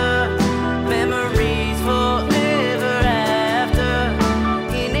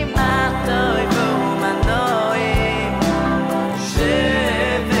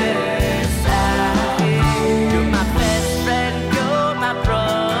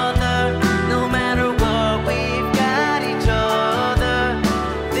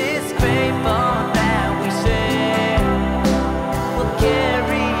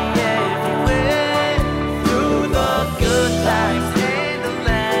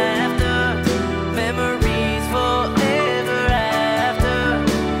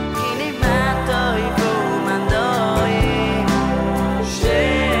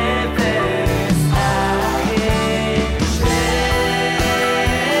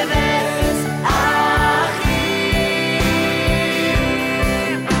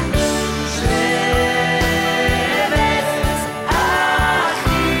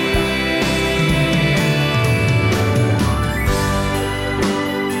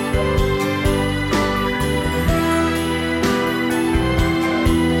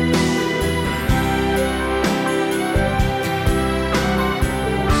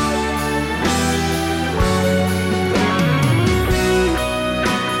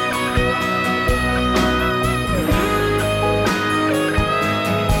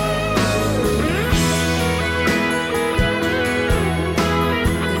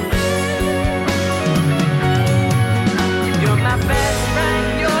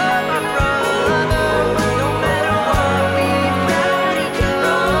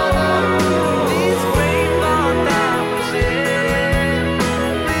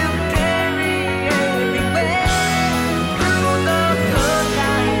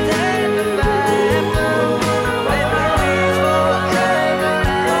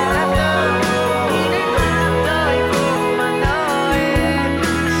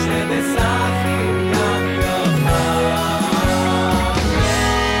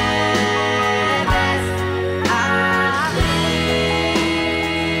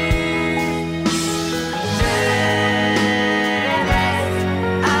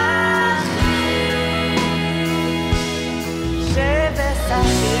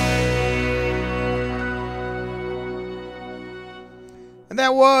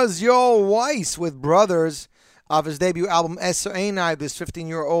that was Yoel Weiss with Brothers off his debut album Eser Einai. This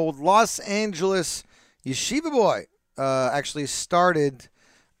 15-year-old Los Angeles yeshiva boy actually started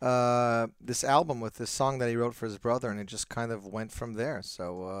this album with this song that he wrote for his brother, and it just kind of went from there.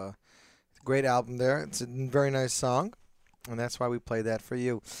 So great album there. It's a very nice song, and that's why we play that for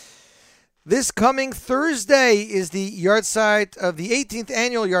you. This coming Thursday is the yahrzeit of the 18th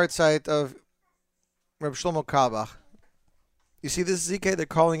annual yahrzeit of Reb Shlomo Carlebach. You see this, ZK? They're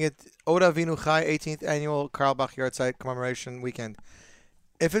calling it Od Avinu Chai 18th annual Carlebach yahrzeit commemoration weekend.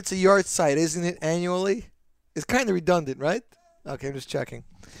 If it's a yahrzeit, isn't it annually? It's kind of redundant, right? Okay, I'm just checking.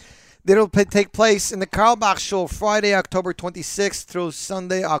 It'll take place in the Carlebach Shul Friday, October 26th through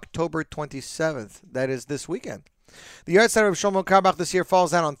Sunday, October 27th. That is this weekend. The yahrzeit of Shlomo Carlebach this year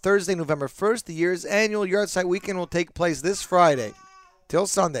falls out on Thursday, November 1st. The year's annual yahrzeit weekend will take place this Friday till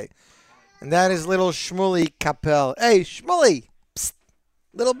Sunday. And that is little Shmuley Kapel. Hey, Shmuley! Psst,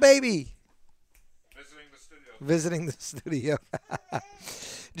 little baby. Visiting the studio.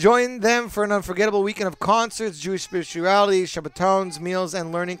 Join them for an unforgettable weekend of concerts, Jewish spirituality, Shabbatons, meals,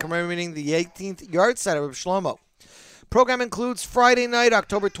 and learning commemorating the 18th yahrzeit of Reb Shlomo. Program includes Friday night,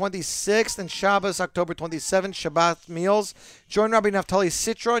 October 26th, and Shabbos, October 27th, Shabbat meals. Join Rabbi Naftali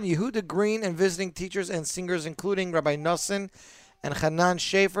Citron, Yehuda Green, and visiting teachers and singers, including Rabbi Nosson and Hanan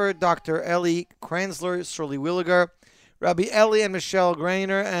Schaefer, Dr. Eli Kranzler, Shirley Williger, Rabbi Eli and Michelle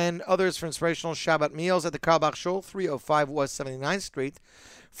Grainer, and others for inspirational Shabbat meals at the Carlebach Shul, 305 West 79th Street.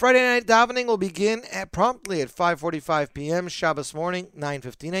 Friday night davening will begin promptly at 5:45 p.m. Shabbos morning,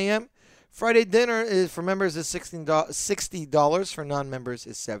 9:15 a.m. Friday dinner is for members is $60. For non-members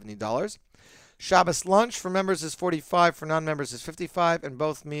is $70. Shabbos lunch for members is $45. For non-members is $55. And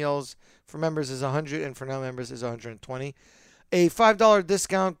both meals for members is $100, and for non-members is $120. A $5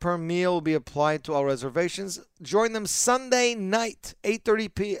 discount per meal will be applied to all reservations. Join them Sunday night,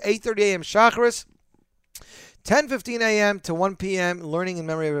 8:30 a.m. Shacharis, 10:15 a.m. to 1 p.m. learning in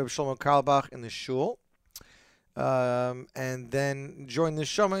memory of Reb Shlomo Carlebach in the shul. And then join the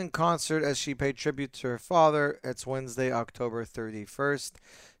Shoma in concert as she paid tribute to her father. It's Wednesday, October 31st,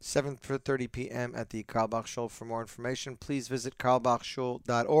 7:30 p.m. at the Carlebach Shul. For more information, please visit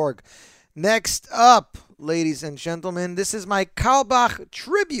carlebachshul.org. Next up, ladies and gentlemen, this is my Carlebach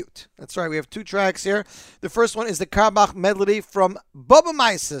tribute. That's right, we have two tracks here. The first one is the Carlebach medley from Bubba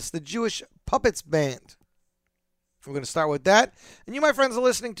Mises, the Jewish Puppets Band. We're going to start with that. And you, my friends, are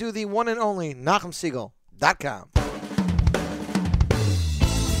listening to the one and only NachumSiegel.com.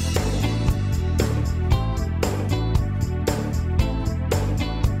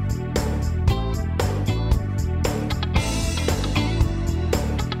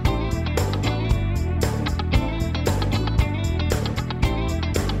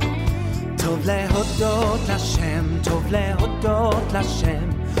 טוב להודות לשם, טוב להודות לשם,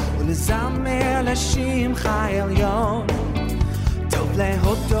 ולזמר לשמחה עליון. טוב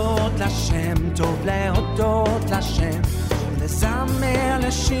להודות לשם, טוב להודות לשם, ולזמר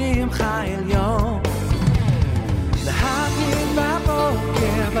לשמחה עליון. להגיד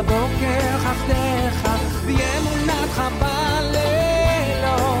בבוקר, בבוקר חסדך, ואמונתך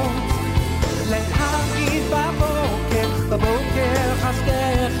בלילות. להגיד בבוקר, בבוקר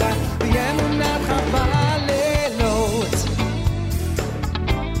חסדך, ואמונתך בלילות.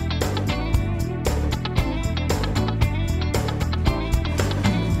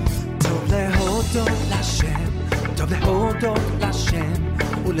 טוב להודות לשם, טוב להודות לשם,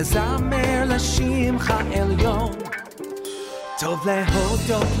 ולזמר לשמך עליון. טוב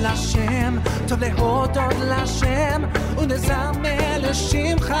להודות לשם, טוב להודות לשם, ולזמר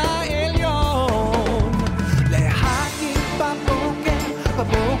לשמך עליון. להגיד בבוקר,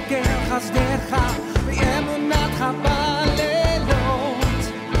 בבוקר חסדך, ואמונתך בלילות.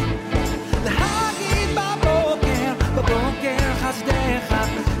 להגיד בבוקר, בבוקר חסדך,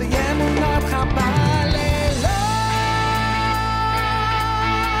 ואמונתך בלילות.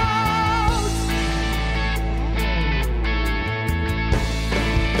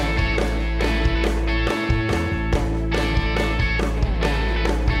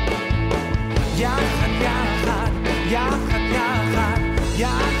 יחד, יחד, יחד, יחד,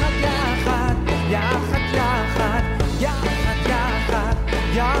 יחד, יחד, יחד, יחד, יחד,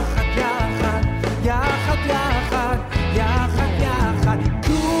 יחד, יחד, יחד, יחד, יחד, יחד, יחד,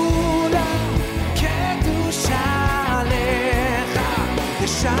 כולם קדושה לך,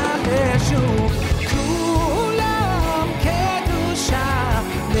 ישלשו, כולם קדושה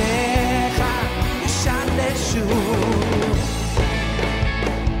לך, ישלשו.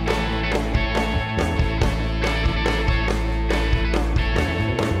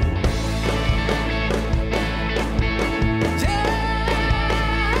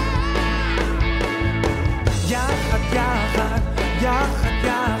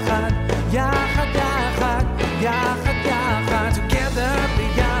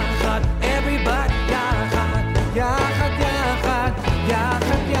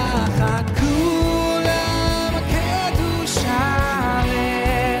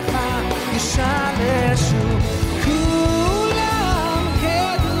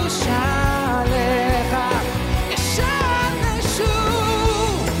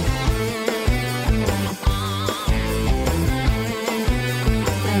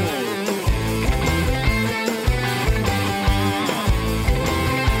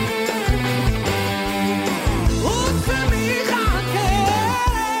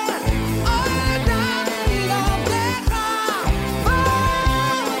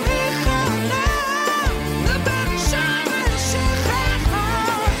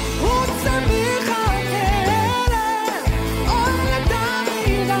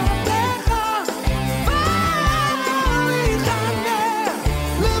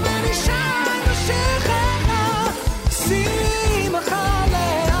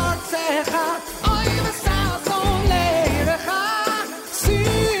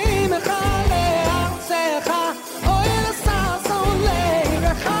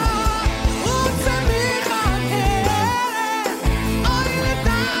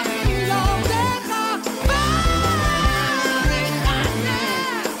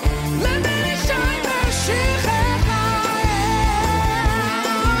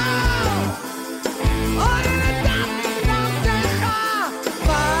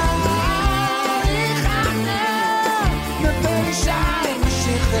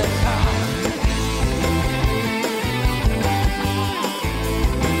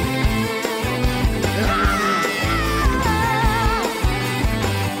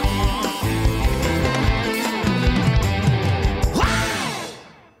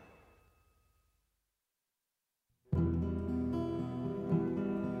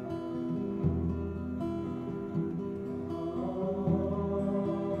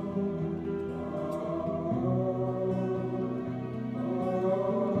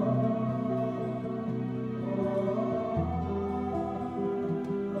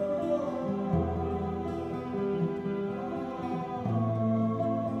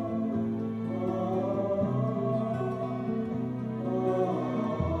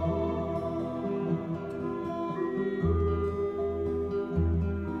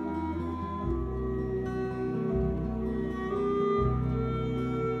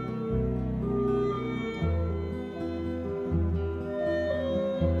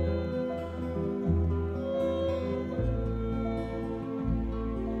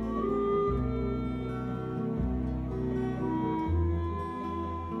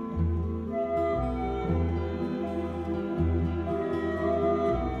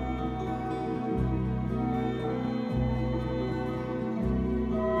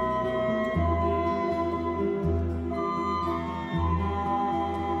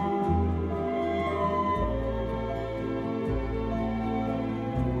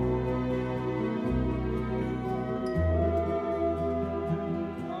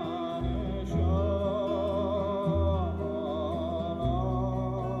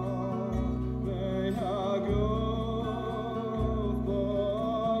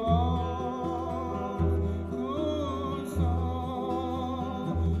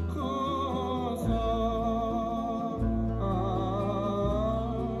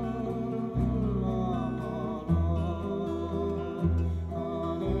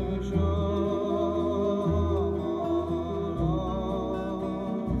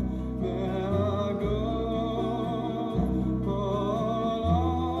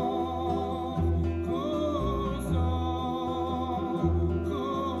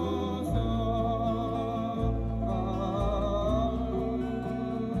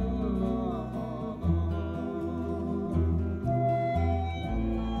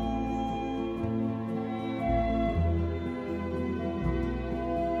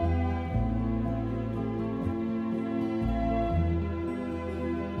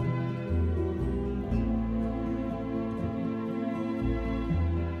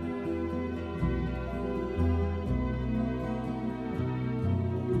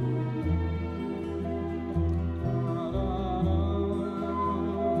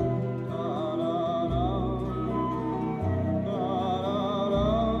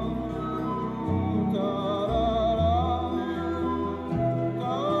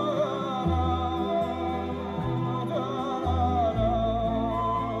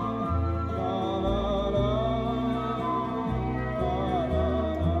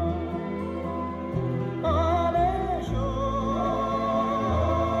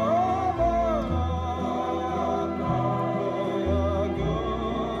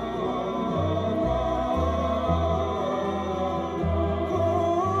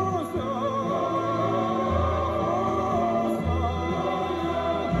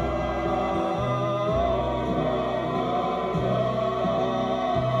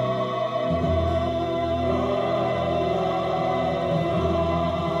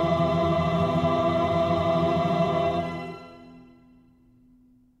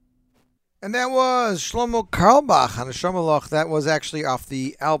 And that was Shlomo Carlebach on a Shomalach. That was actually off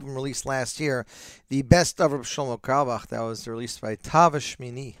the album released last year, the best of Shlomo Carlebach. That was released by Tava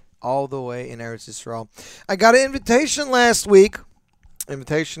Shmini, all the way in Eretz Yisrael. I got an invitation last week.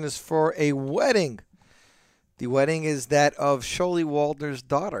 Invitation is for a wedding. The wedding is that of Sholi Waldner's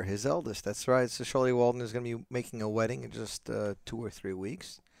daughter, his eldest. That's right. So Sholi Waldner is going to be making a wedding in just 2 or 3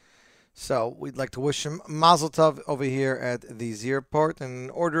 weeks. So we'd like to wish him Mazel Tov over here at the Z Report. And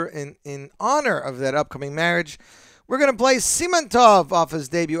in honor of that upcoming marriage, we're going to play Siman Tov off his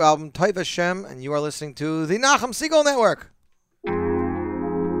debut album, Toiv Hashem. And you are listening to the Nachum Segal Network.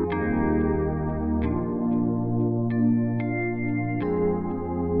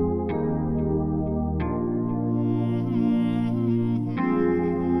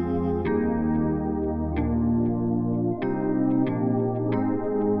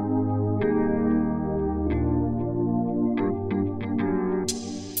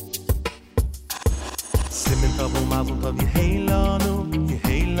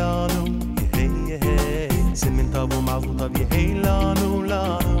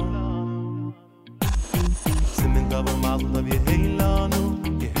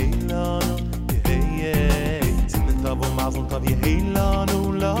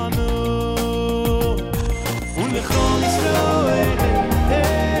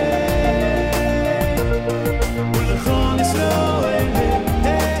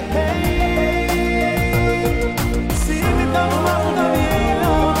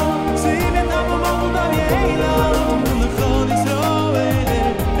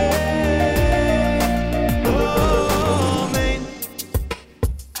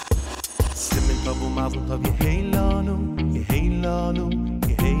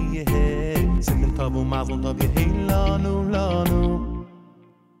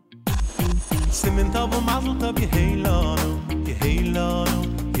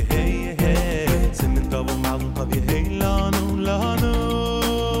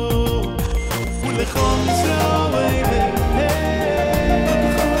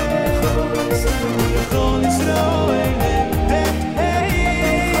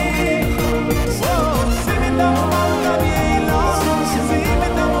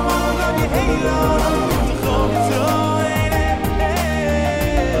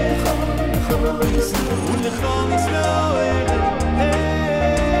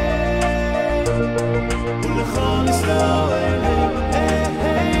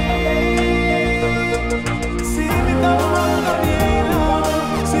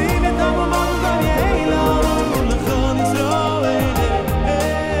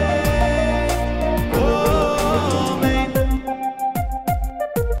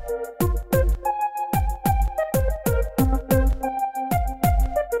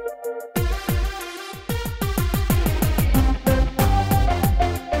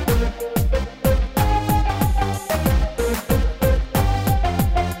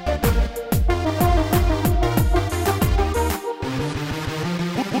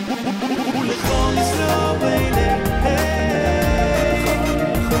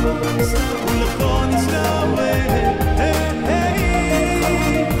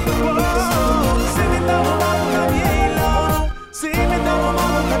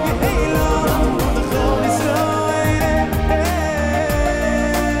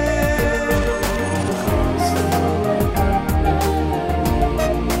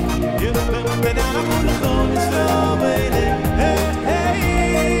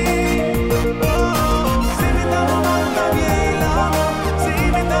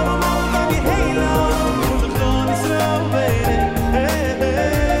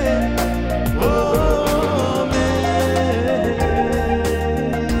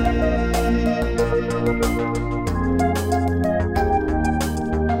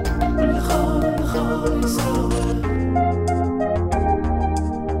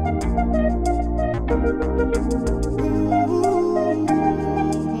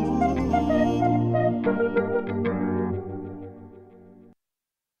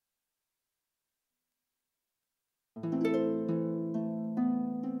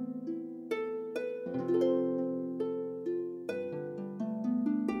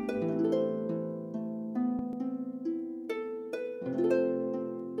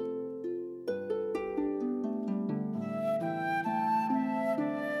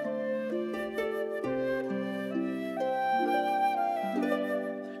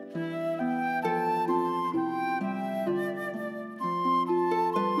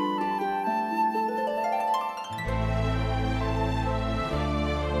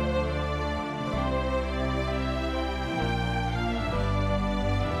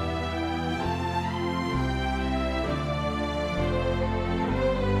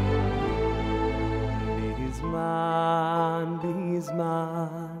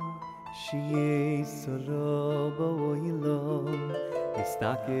 בזמן שיש צרה בעולם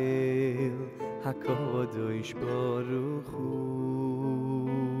מסתכל הקדוש ברוך הוא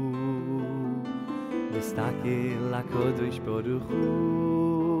מסתכל הקדוש ברוך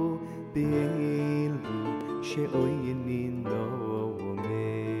הוא באלו שעוינים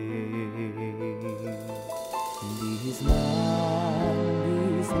נאומים בזמן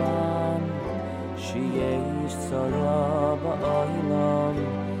שיש צרה בעולם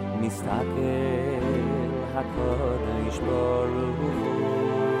מסתכל הקדוש ברוך הוא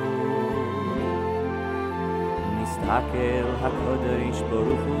מסתכל הקדוש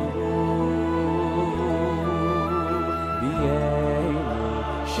ברוך הוא באלו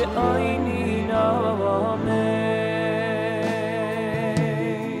שעוינים נאומים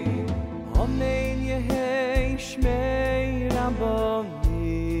אמן יהי שמי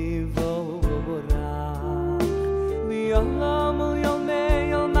רבני וברך לעולם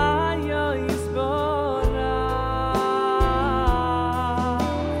ולעולמי עולמי יסברך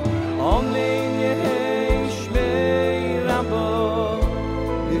אמן יהי שמי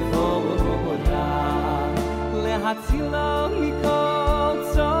רבני וברך להצילו מכל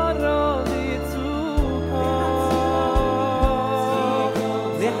צרה וצוקה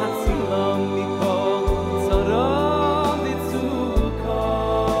להצילו מכל צרה וצוקה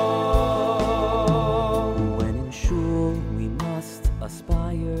When in shul we must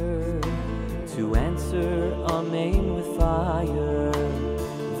aspire to answer amen with fire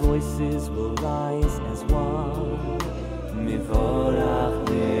voices will rise as one mivorach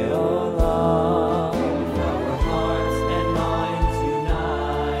le'olam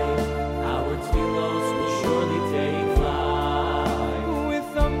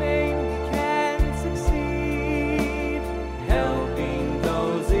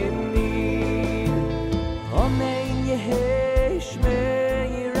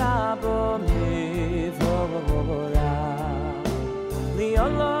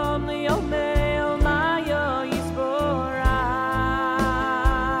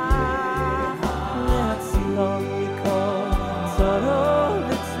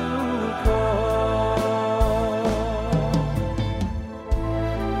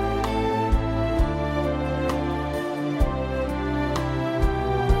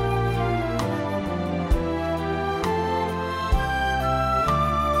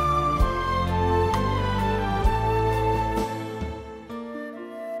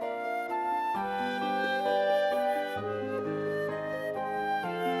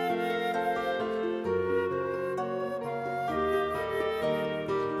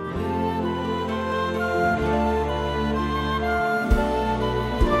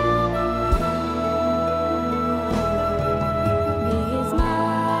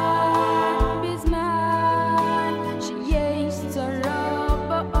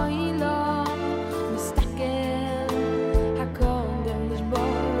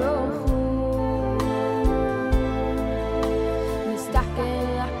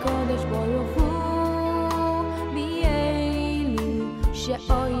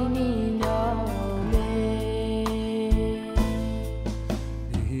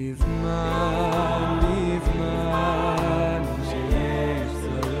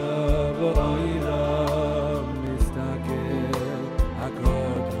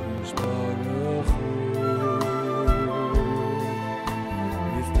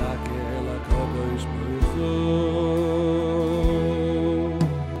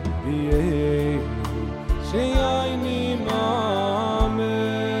Say I need my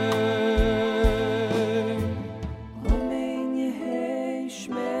man.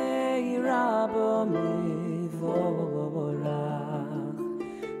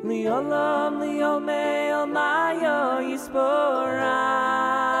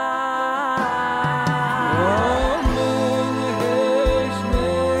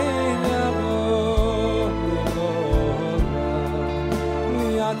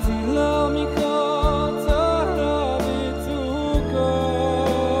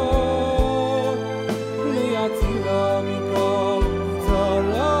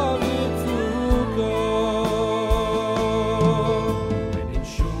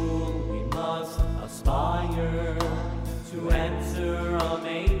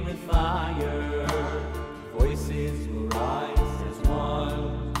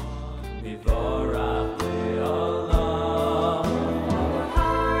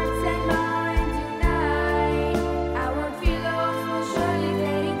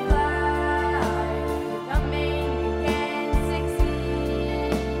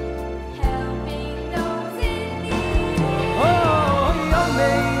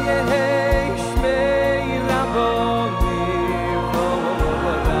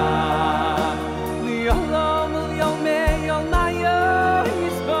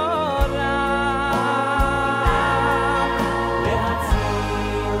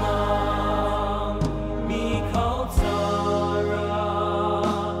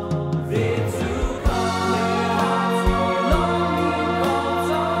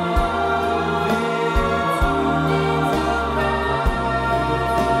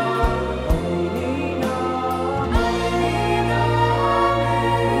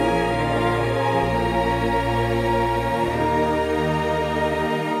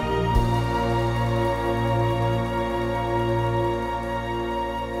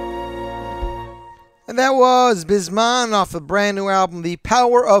 And that was Bisman off a brand new album, The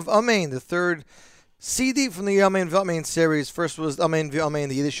Power of Amen, the third CD from the Amen V'Amen series. First was Amen V'Amen,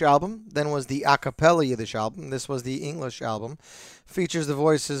 the Yiddish album. Then was the a cappella Yiddish album. This was the English album. Features the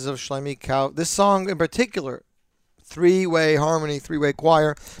voices of Shlomi Kaufman. This song in particular, three-way harmony, three-way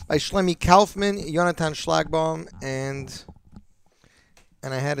choir by Shlomi Kaufman, Yonatan Schlagbaum, and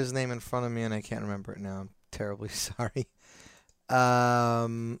I had his name in front of me and I can't remember it now. I'm terribly sorry.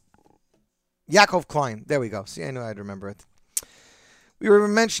 Yaakov Klein. There we go. See, I knew I'd remember it. We were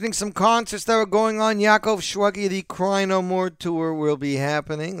mentioning some concerts that were going on. Yaakov Shwagi, the Cry No More tour will be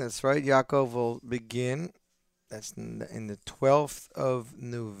happening. That's right. Yaakov will begin. That's in the 12th of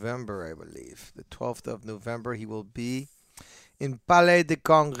November, I believe. The 12th of November, he will be in Palais de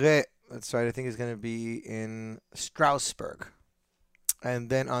Congrès. That's right. I think he's going to be in Strasbourg.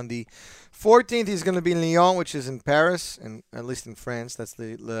 And then on the 14th, he's going to be in Lyon, which is in Paris, and at least in France. That's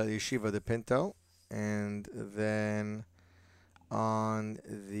the Yeshiva de Pinto. And then on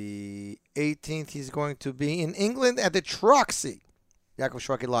the 18th, he's going to be in England at the Troxy. Yaakov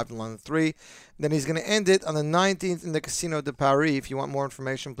Shwaki live in London 3. Then he's going to end it on the 19th in the Casino de Paris. If you want more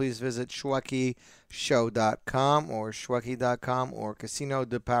information, please visit shwakishow.com or shwaki.com or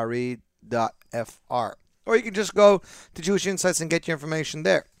casinodeparis.fr. Or you can just go to Jewish Insights and get your information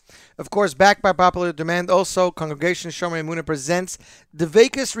there. Of course, backed by popular demand, also, Congregation Shomer Emunah presents the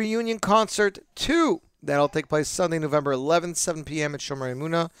Vekas Reunion Concert 2. That'll take place Sunday, November 11th, 7 p.m. at Shomer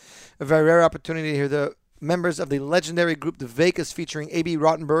Emunah. A very rare opportunity to hear the members of the legendary group The Vekas featuring A.B.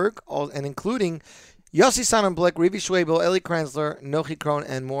 Rottenberg, and including Yossi Sonnenblick, Rivi Schwebel, Eli Kranzler, Nochi Kron,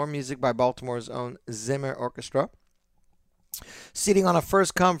 and more music by Baltimore's own Zimmer Orchestra. Seating on a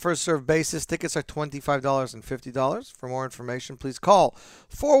first-come, first-served basis. Tickets are $25 and $50. For more information, please call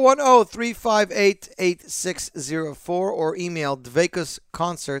 410-358-8604 or email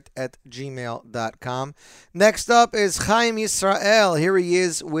dvekasconcert@gmail.com. Next up is Chaim Yisrael. Here he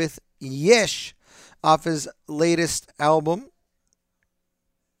is with Yesh off his latest album.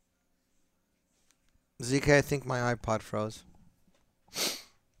 ZK, I think my iPod froze.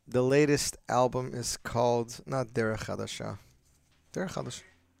 The latest album is called, not Derech Hadasha. Derech Hadasha.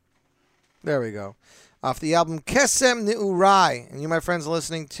 There we go. Off the album Kesem Neurai. And you, my friends, are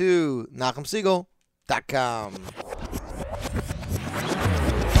listening to NachumSiegel.com.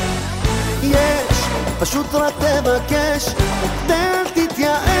 יש, פשוט רק תבקש, ואל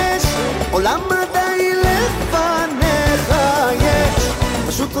תתייאש, עולם עדיין לפניך. יש,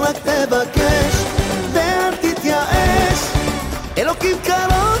 פשוט רק תבקש, ואל תתייאש, אלוקים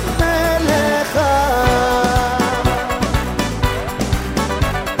קרוב אליך.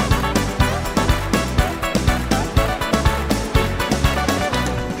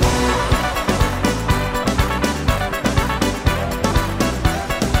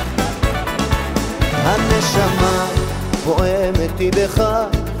 הנשמה פועמת היא בך,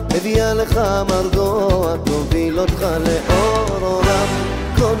 מביאה לך מרגוע, תוביל אותך לאור עולם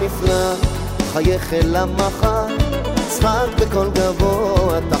כה נפלא. חייך אל המחר, צחק בכל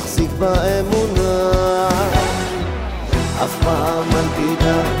גבוה, תחזיק באמונה. אף פעם אל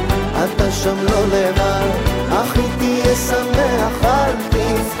תדע, אתה שם לא לבד, אך אם תהיה שמח אל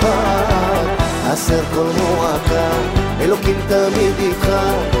תפחד. הסר כל מועקה, אלוקים תמיד איתך,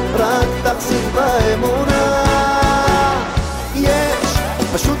 רק תחזיק באמונה. יש,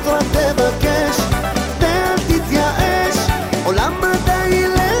 פשוט רק תבקש, ואל תתייאש, עולם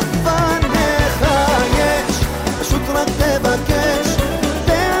עדיין לפניך. יש, פשוט רק תבקש,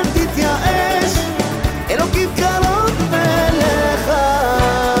 ואל תתייאש, אלוקים קרוב אליך.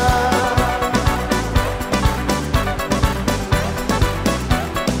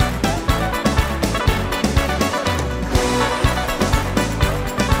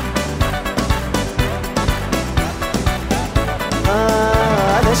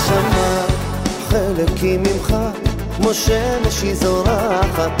 הנשמה חלקים ממך כמו שמש היא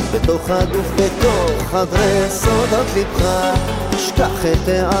זורחת בתוך הגוף, בתוך חדרי סודות לבך. שכח את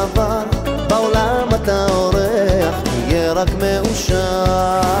העבר, בעולם אתה אורח, תהיה רק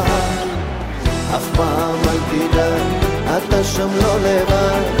מאושר. אף פעם אל תדע, אתה שם לא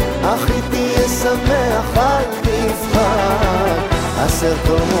לבד, אך היא תהיה שמח, אל תפחד. הסר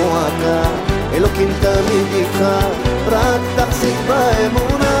כל מועקה, אלוקים תמיד איתך, רק תחזיק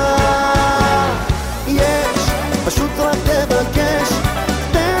באמונה. יש, פשוט רק תבקש,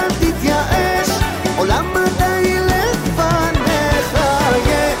 ואל תתייאש, עולם עדיין לפניך.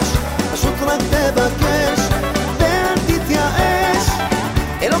 יש, פשוט רק תבקש, ואל תתייאש,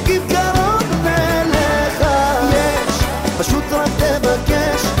 אלוקים קרוב אליך. יש, פשוט רק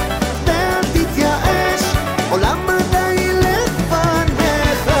תבקש, ואל תתייאש, עולם עדיין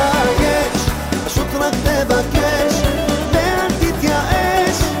לפניך. יש, פשוט רק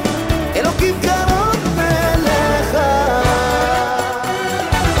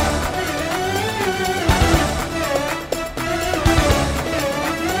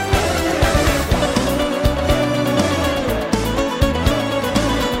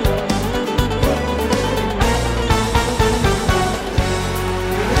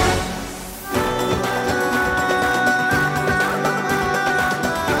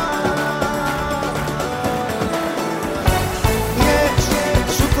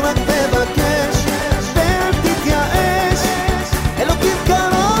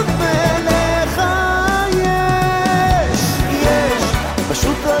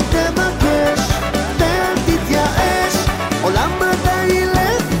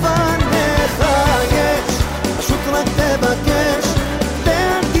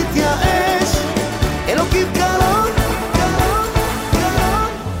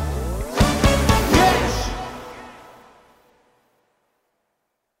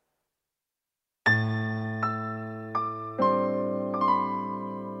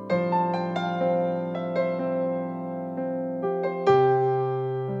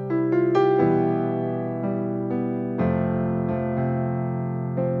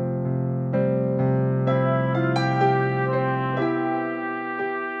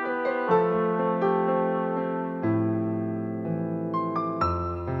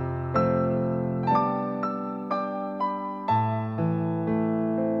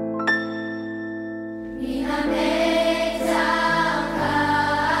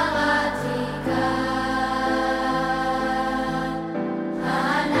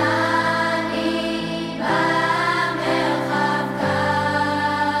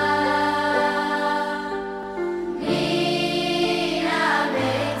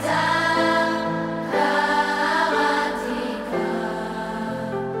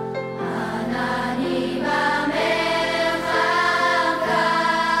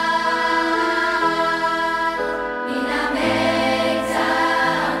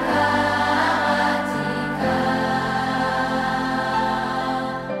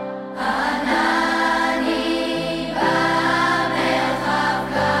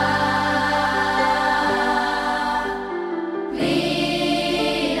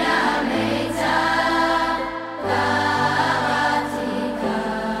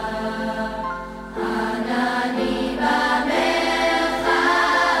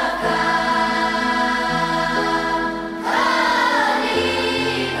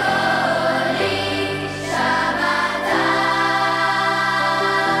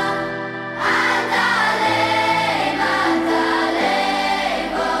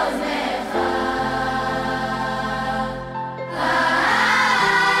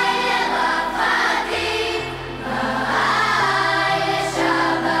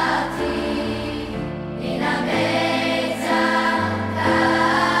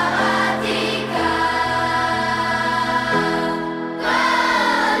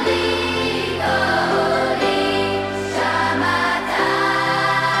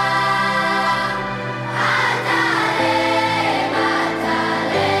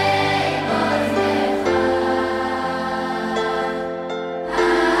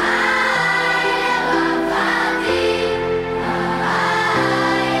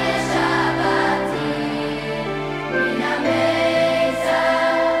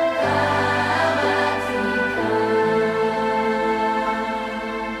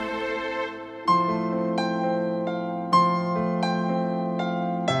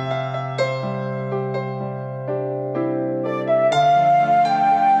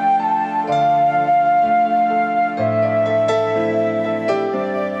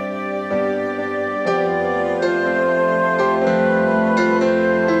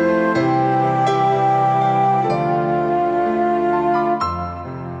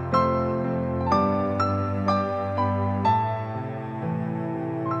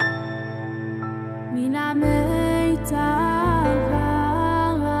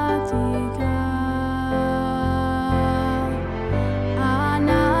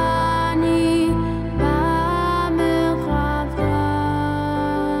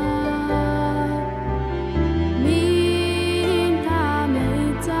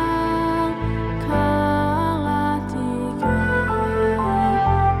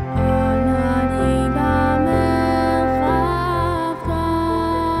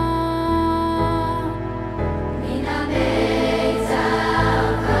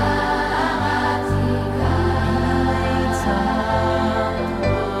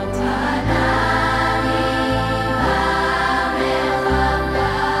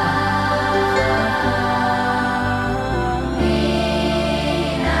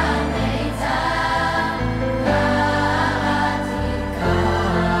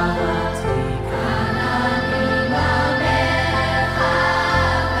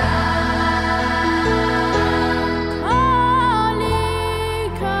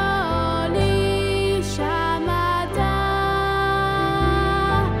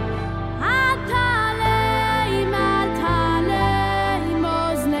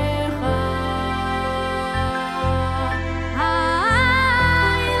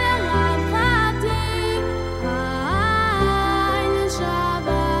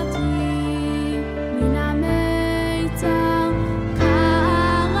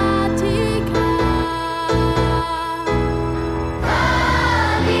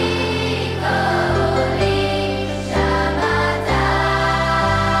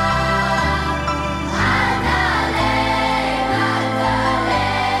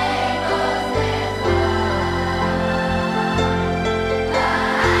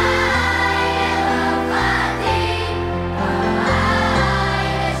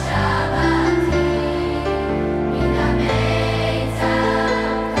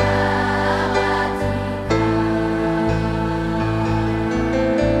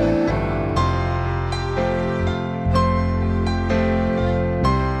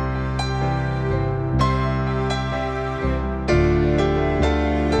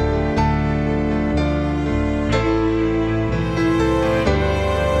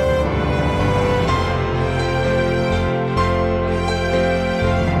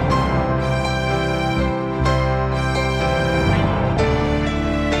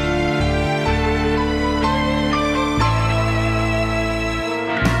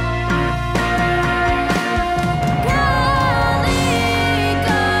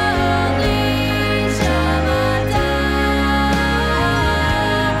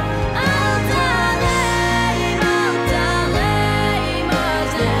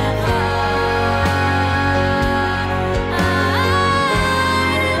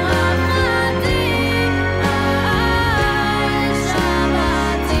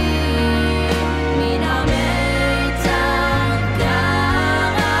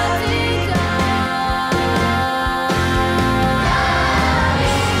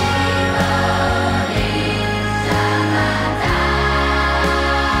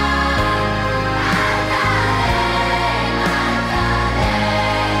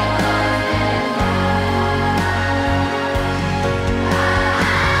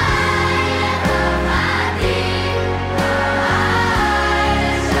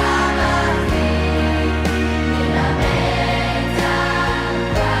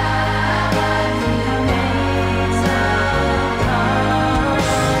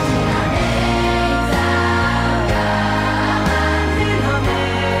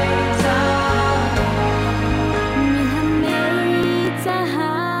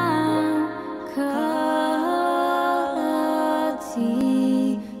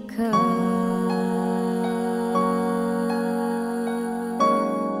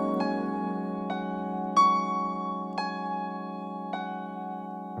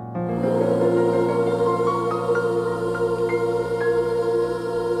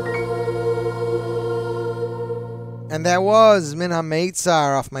And that was Min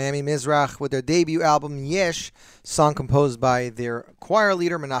HaMeitzar off Miami Mizrach with their debut album Yesh, song composed by their choir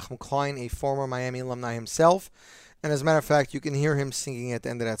leader Menachem Klein, a former Miami alumni himself. And as a matter of fact, you can hear him singing at the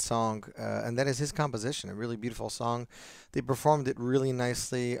end of that song, and that is his composition, a really beautiful song. They performed it really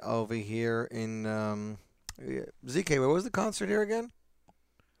nicely over here in ZK. Where was the concert here again?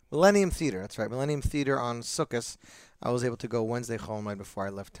 Millennium Theater, that's right, Millennium Theater on Sukkot. I was able to go Wednesday home right before I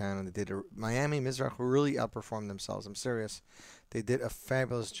left town, and they did Miami Mizrach really outperformed themselves. I'm serious. They did a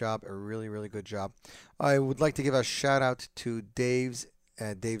fabulous job, a really, really good job. I would like to give a shout out to Dave's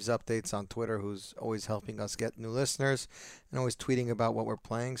Updates on Twitter, who's always helping us get new listeners and always tweeting about what we're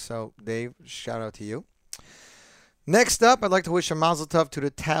playing. So, Dave, shout out to you. Next up, I'd like to wish a mazel tov to the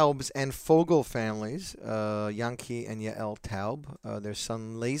Taubes and Fogel families, Yankee and Yael Taub. Their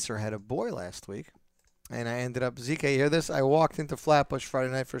son Laser had a boy last week. And I ended up, ZK, you hear this? I walked into Flatbush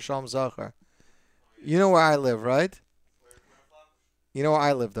Friday night for Shalom Zachar. You know where I live, right? You know where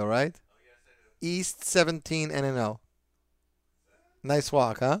I live, though, right? East 17 NNO. Nice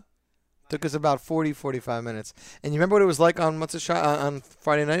walk, huh? Took us about 45 minutes. And you remember what it was like on on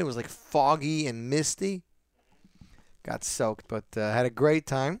Friday night? It was like foggy and misty. Got soaked, but had a great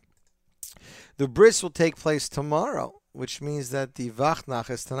time. The bris will take place tomorrow, which means that the Vachnach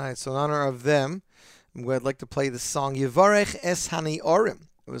is tonight. So in honor of them, I'd like to play the song Yivarech Es Hani Orim.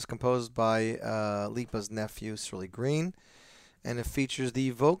 It was composed by Lipa's nephew, Sruli Green, and it features the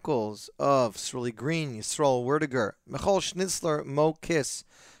vocals of Sruli Green, Yisrael Werdiger, Michal Schnitzler, Mo Kiss,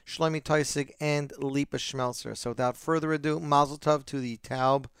 Shlomi Teisig, and Lipa Schmelzer. So without further ado, Mazel Tov to the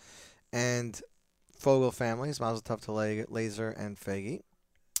Taub and Fogel families. Mazel Tov to Laser and Fegi.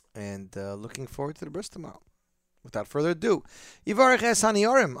 And looking forward to the bris tomorrow. Without further ado, Yivarech Es Hani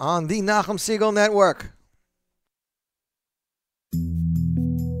Orim on the Nachum Segal Network.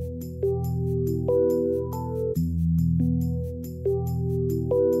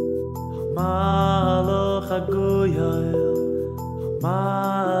 Malach HaGoyel,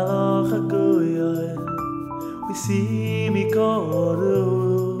 Malach HaGoyel, we see me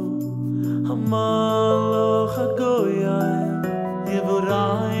koru. Malach HaGoyel,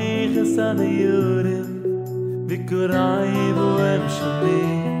 Yevorach Es Hani Orim, V'Korai V'Em Shani.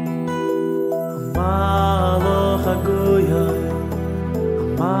 Malach HaGoyel,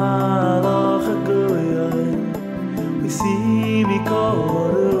 Malach HaGoyel, we see me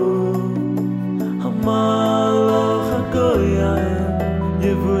koru. Malach HaGoyim,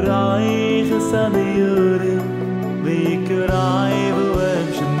 Yevorach Es Hani Orim, V'Korai V'Em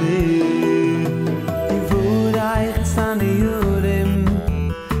Shani. Yevorach Es Hani Orim,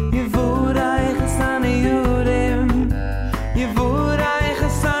 Yevorach Es Hani Orim, Yevorach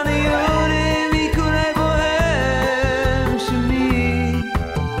Es Hani Orim, V'Korai V'Em Shani.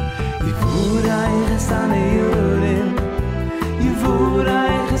 Yevorach Es Hani Orim,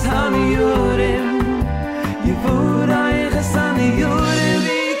 Yevorach Es Hani Orim. Yevorach Es Hani Orim,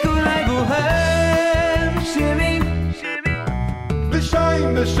 V'Korai V'Em Shani. B'shaim,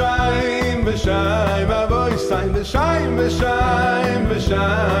 b'shaim, b'shaim, avoysaim, b'shaim, b'shaim,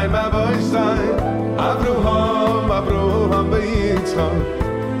 b'shaim, avoysaim. Avruham, Avruham, v'Yitzchak,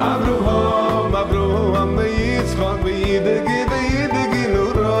 Avruham, Avruham, v'Yitzchak, v'Yidegi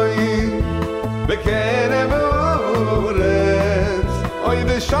l'roi, b'kerev ha'oretz. Oy,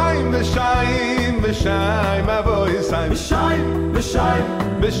 b'shaim, b'shaim, b'shaim, avoysaim, b'shaim, b'shaim,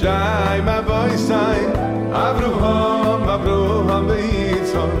 b'shaim, avoysaim. Avruham, Avruham,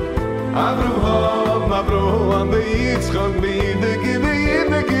 v'Yitzchak, Avruham, Avruham, v'Yitzchak, v'Yidegi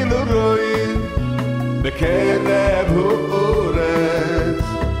l'roi, b'kerev ha'oretz.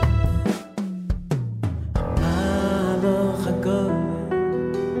 Malach HaGoyim,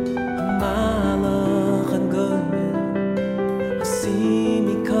 Malach HaGoyim, see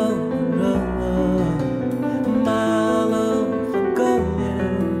me koru. Malach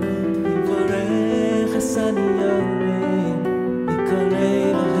HaGoyim, Yevorach Es Hani Orim, V'Korai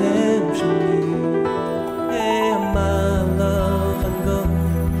V'Em Shani. Malach HaGoyim,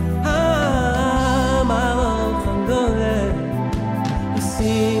 Malach HaGoyim,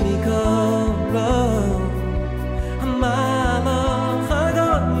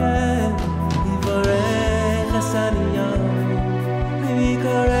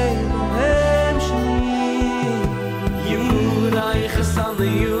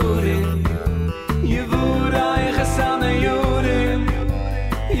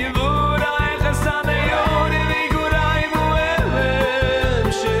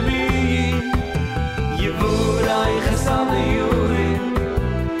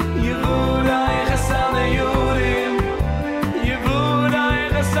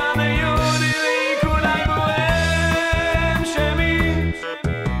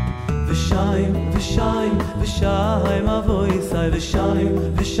 v'shaim avoisai v'shaim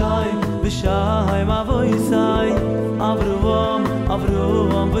v'shaim v'shaim avoisai Avruam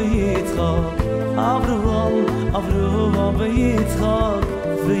Avruam v'yitzchak Avruam Avruam v'yitzchak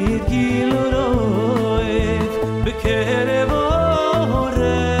v'yitgilu roiv b'kerev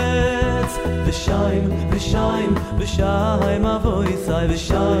oretz v'shaim v'shaim v'shaim avoisai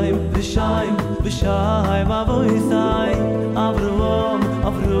v'shaim v'shaim v'shaim avoisai Avruam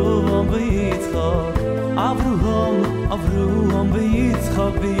Avruam v'yitzchak Avruam Avruam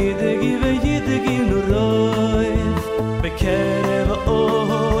v'yitzchak v'yidgi l'roiv b'kerev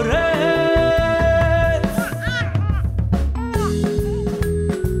oretz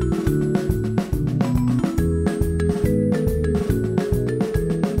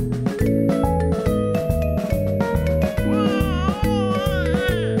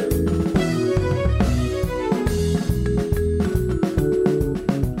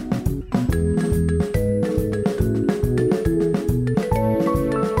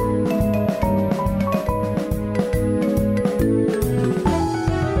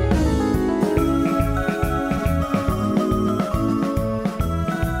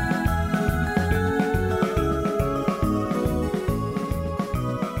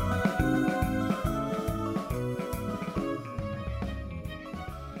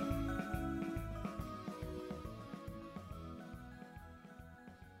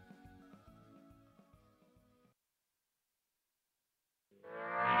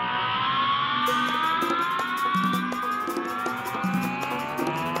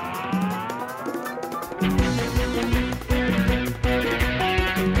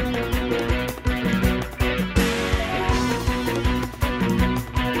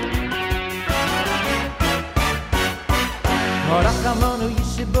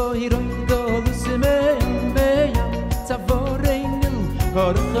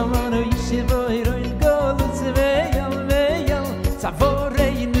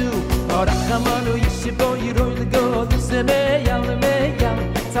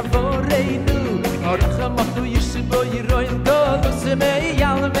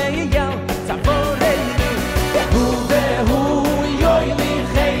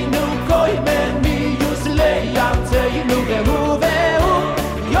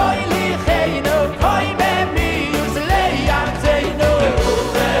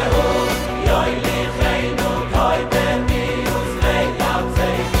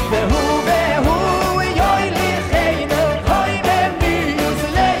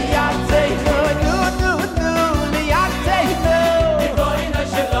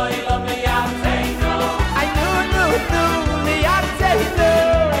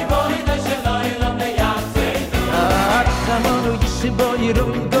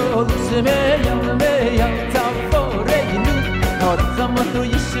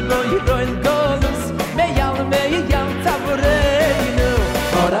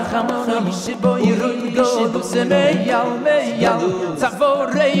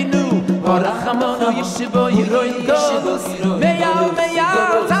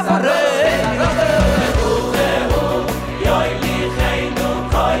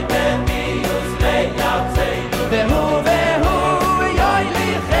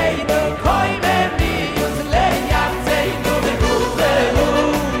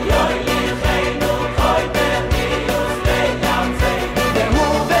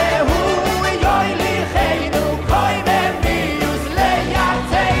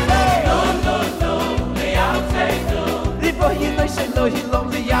Riboy no shel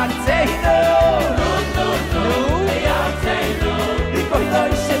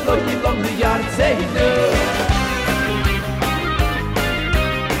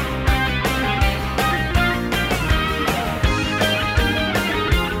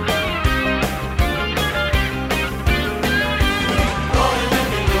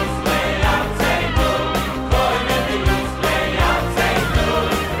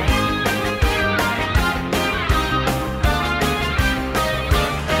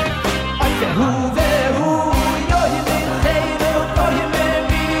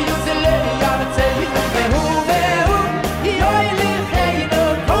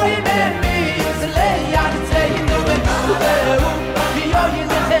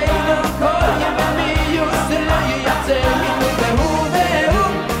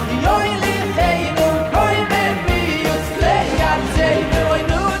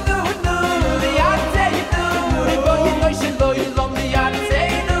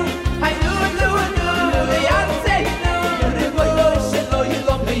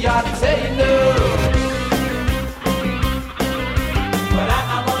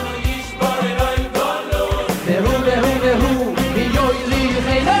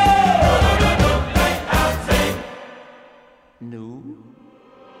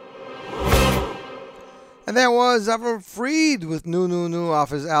that was Avram Fried with Nu Nu Nu off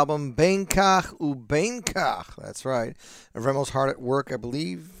his album Bein Kach U Bein Kach. That's right. Avremo's hard at work, I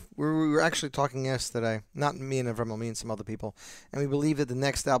believe. We were actually talking yesterday, not me and Avremo, me and some other people, and we believe that the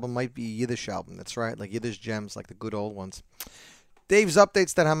next album might be a Yiddish album. That's right, like Yiddish gems, like the good old ones. Dave's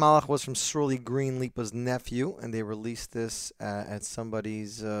updates that Hamalach was from Sruli Green Lipa's nephew, and they released this at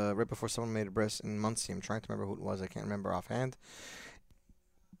somebody's, right before someone made a bris in Muncie. I'm trying to remember who it was. I can't remember offhand.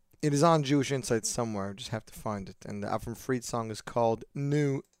 It is on Jewish Insight somewhere. Just have to find it. And the Avram Fried song is called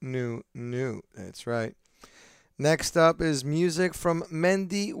Nu Nu Nu. That's right. Next up is music from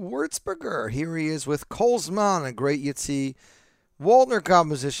Mendy Wurzberger. Here he is with Kolzman, a great Yitzi Waldner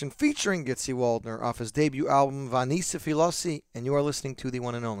composition featuring Yitzi Waldner off his debut album Vanisa Filosi. And you are listening to the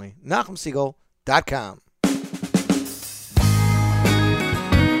one and only NachumSiegel.com.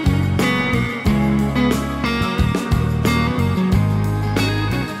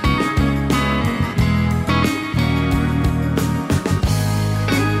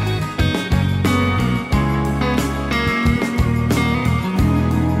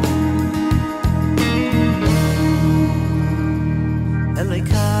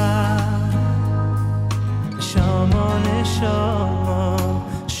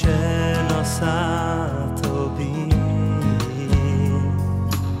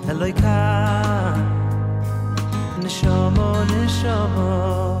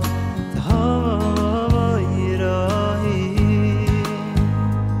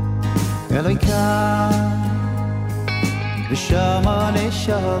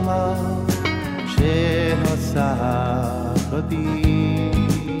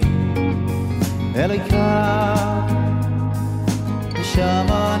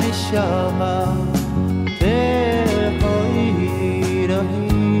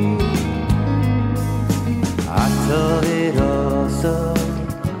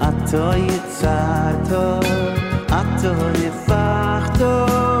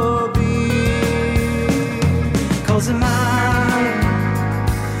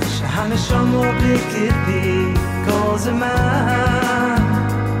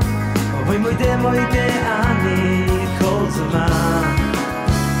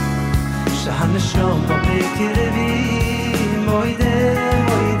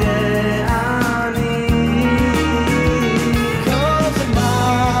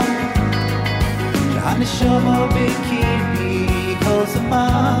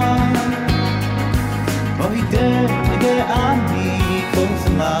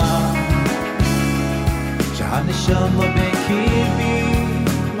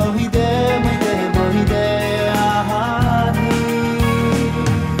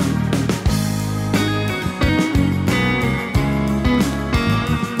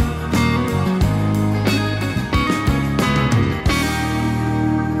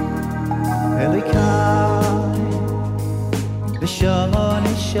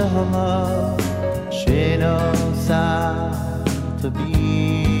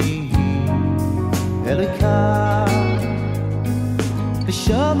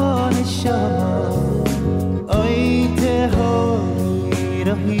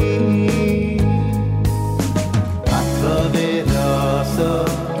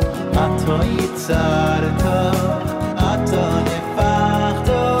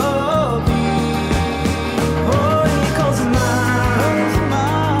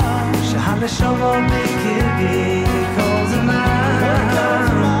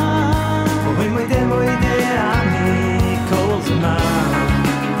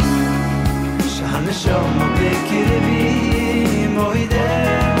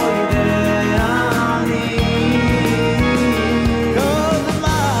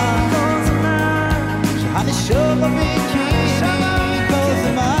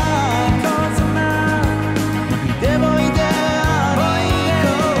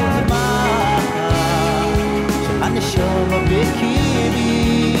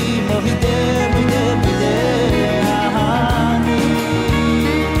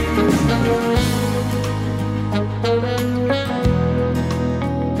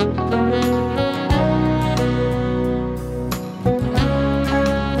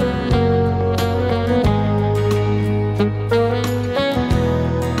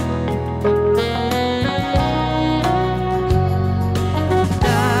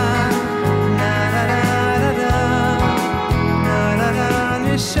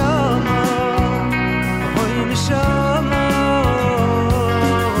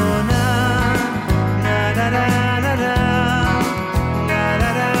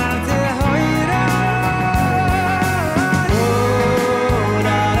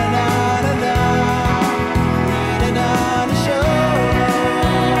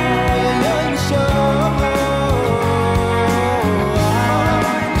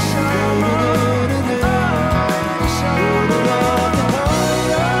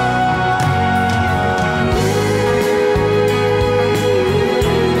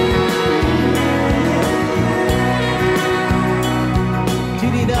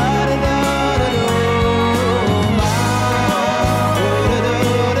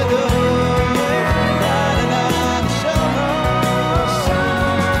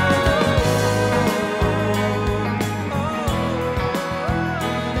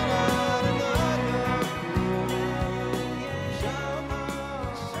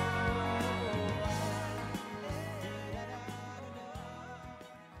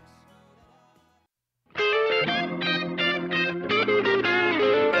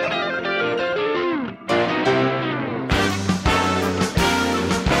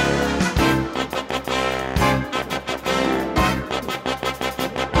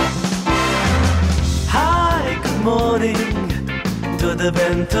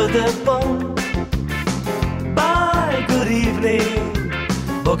 bend to the bone. Bye, good evening.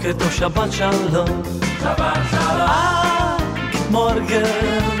 Boker tov, Shabbat shalom. Shabbat shalom. Git morgen,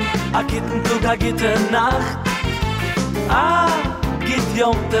 a gitten Tag, a gitten Nacht. Git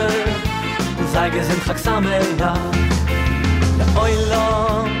Yomte, sag es in Chag Sameach. Ya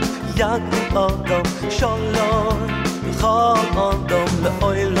oilom, yag di odom, shalom. Chol odom, le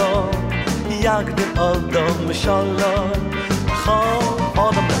oilom, yag di odom, shalom. Chol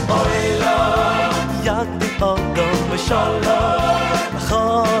odom, le oilom, yag di odom, shalom.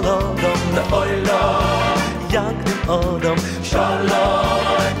 Chol odom, le oilom, yag di odom,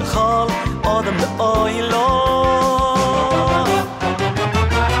 shalom. Chol odom, le oilom.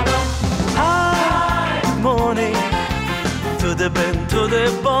 Good morning to the bend, to the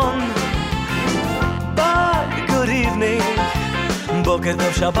bone. Bye, good evening. Boker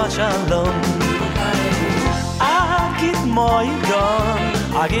tov, Shabbat shalom. Git morgen,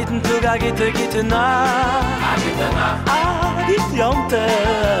 a gitten Tag, a gitten Nacht. Git Yomte,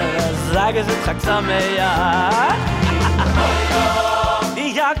 sag es in Chag Sameach. I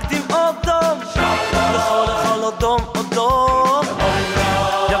jagt im Odom, lechol Odom, Odom.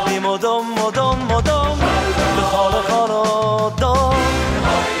 Yabim Odom, Odom, Odom, lechol Odom.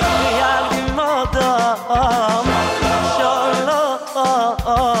 I jagt im Odom, shalom.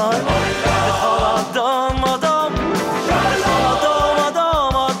 Lechol Odom, Odom, lechol Odom,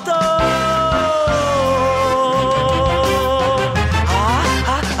 Odom, Odom.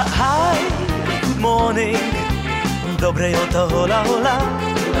 Hi, good morning. Dobre jota, hola, hola.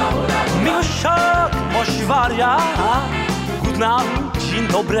 Miłoszok, moszwarja. Good night, dzień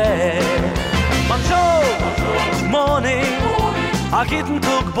dobry. Mancho, good morning. A gitten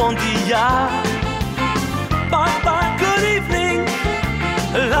Tag, bon dia. Bye, bye, good evening.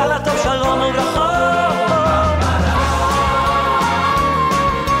 Lala tov, shalom uvracha.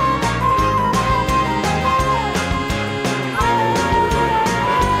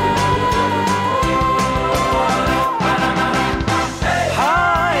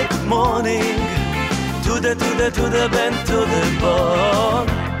 To the bend, to the bone.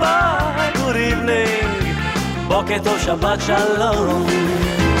 Bye, good evening. Boker tov, Shabbat shalom.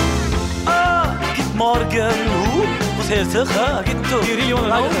 Git morgen. Was heißt sich? Git tov.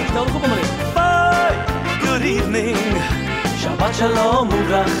 Stel dich op, man. Bye, good evening. Shabbat shalom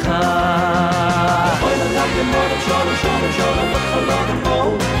uvracha. Oy, la de morgen, shalom, shalom, shalom, shalom, oh,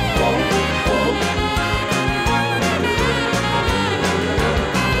 oh, oh.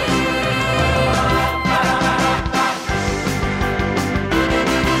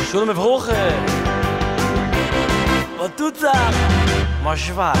 Schule me vroege. Wat doet dat? Maar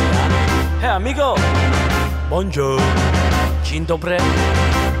zwaar, ja? Hey, amigo. Bonjour. Dzień dobry.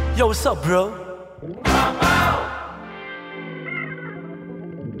 Yo, what's up, bro?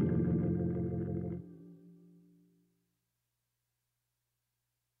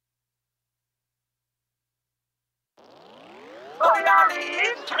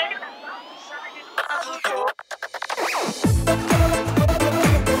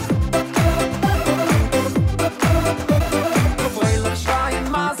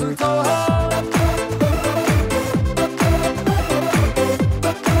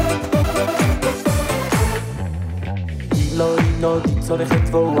 צורכת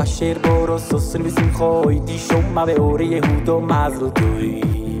בו אשר בו רוסוסן ושמחוי תשומע באורי יהודו מזל טוב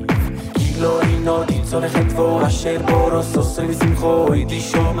לא אינו צורכת בו אשר בו רוסוסן ושמחוי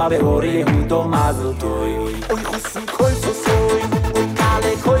תשומע באורי יהודו מזל טוב אוי חוסן כל סוסוי אוי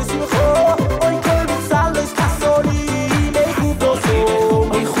קאלה כל שמחו אוי כל מצלס חסוני יהודו סו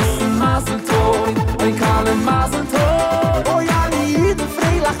אוי חוסן מזל טוב אוי קאלה מזל טוב אוי אני ידן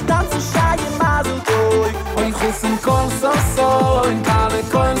פרילך דנצה שי מזל טוב אוי חוסן כל סוסוי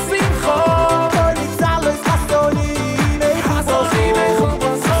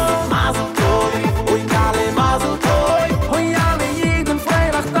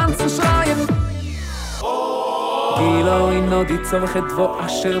די צורכת בו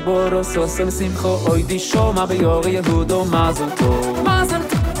אשר בו רוסוסן שמחו אוי די שומע ביור יהודו מזל טוב מזל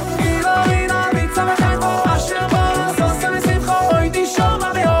טוב די צורכת בו אשר בו רוסוסן שמחו אוי די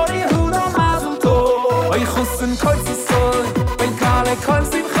שומע ביור יהודו מזל טוב אוי חוסן כל סיסוי בין קאלה כל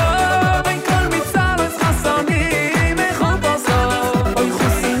שמחה בין כל מצלס חסונים בכל בוזר אוי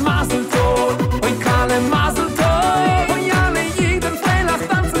חוסן מזל טוב אוי קאלה מזל טוב אוי יאללה יידן פרילך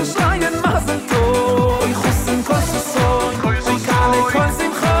דנצן שריין מזל טוב אוי חוסן כל סיסוי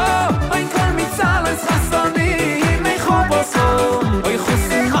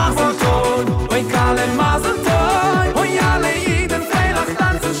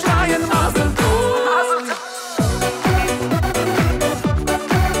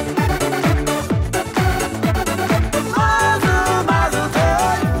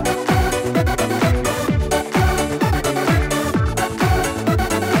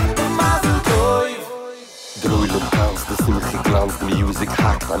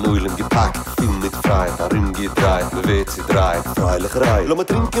an Uilem gepackt, viel mit Freiheit, darin gedreht, man wird sie dreht, freilich rei. Lass mal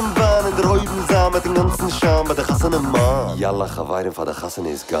trinken Wein in der Heuben zusammen mit den ganzen Scham bei der Chassene Mann. Yalla, Chawairen von der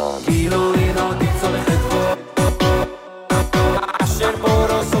Chassene ist gone. Kilo in und die soll ich nicht vor. Asher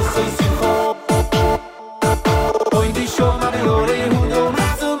Boros, so sei Simcho. Oi, die schon mal die Ore, Hundo,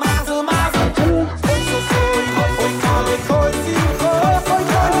 Mazel, Mazel, Mazel. Oi, so sei, oi, Kale, Koi, Simcho. Oi, Koi,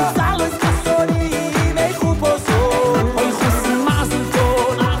 Zales, Kassori, Mei, Chupo, so. Oi, Chussen, Mazel,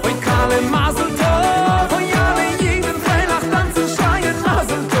 Ton. Oi, Kale, Mazel, Ton. Oi, alle Jiden, Freilach, tanzen, schreien,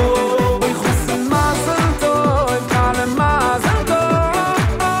 Mazel, Ton. Oi, Chussen, Mazel, Ton. Kale, Mazel,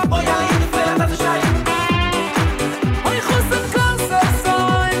 Ton. Oi, alle Jiden, Freilach, tanzen, schreien. Oi, Chussen, Klasse, so.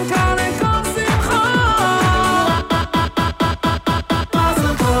 Kale, Koi, Simcho.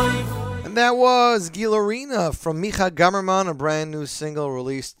 Mazel, Ton. And that was Gilorina from Micha Gamerman, a brand new single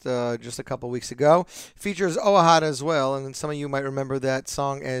released just a couple weeks ago. Features Ohad as well, and some of you might remember that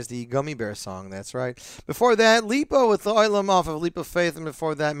song as the Gummy Bear song. That's right. Before that, Lipo with the Oilam off of Leap of Faith, and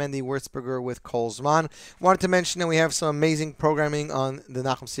before that, Mendy Wurzberger with Kolzman. Wanted to mention that we have some amazing programming on the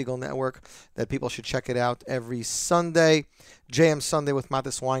Nachum Siegel Network that people should check it out every Sunday. JM Sunday with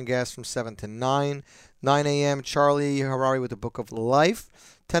Matis Weingast from 7 to 9. 9 a.m., Charlie Harari with the Book of Life.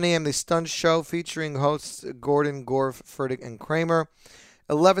 10 a.m., The Stunt Show featuring hosts Gordon, Gorf, Furtick, and Kramer.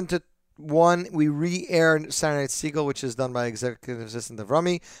 11 to 1, we re-air Saturday Night Siegel, which is done by Executive Assistant of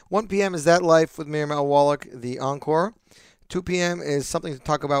Rummy. 1 p.m. is That Life with Miriam L. Wallach, the Encore. 2 p.m. is Something to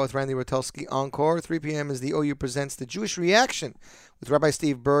Talk About with Randy Rotelsky, Encore. 3 p.m. is the OU Presents The Jewish Reaction with Rabbi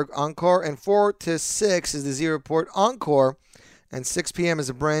Steve Berg, Encore. And 4 to 6 is the Z Report, Encore. And 6 p.m. is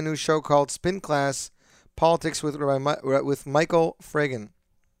a brand new show called Spin Class, Politics with Michael Fragan.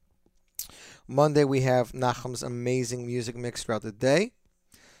 Monday, we have Nachum's amazing music mix throughout the day.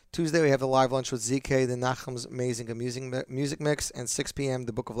 Tuesday, we have the live lunch with ZK, the Nachum's amazing music mix. And 6 p.m.,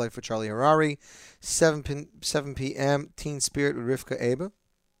 the Book of Life for Charlie Harari. 7 p.m., Teen Spirit with Rivka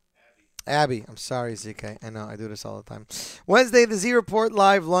Abby. I'm sorry, ZK. I know, I do this all the time. Wednesday, the Z Report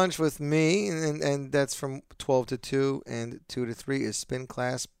live lunch with me. And that's from 12 to 2. And 2 to 3 is Spin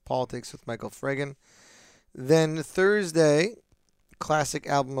Class, Politics with Michael Fragan. Then Thursday, Classic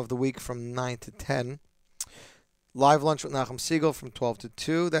Album of the Week from 9 to 10. Live Lunch with Nachum Siegel from 12 to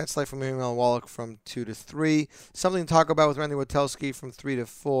 2. That's Life from Miriam L. Wallach from 2 to 3. Something to Talk About with Randy Wotelsky from 3 to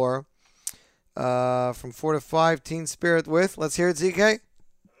 4. From 4 to 5, Teen Spirit with, let's hear it, ZK?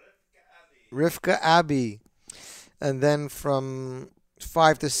 Rivka Abby. And then from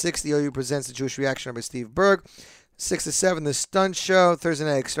 5 to 6, the OU Presents The Jewish Reaction by Steve Berg. 6 to 7, The Stunt Show, Thursday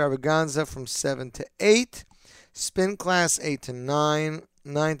Night Extravaganza from 7 to 8. Spin Class, 8 to 9.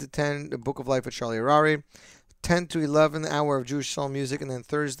 9 to 10, The Book of Life with Charlie Harari. 10 to 11, Hour of Jewish Soul Music. And then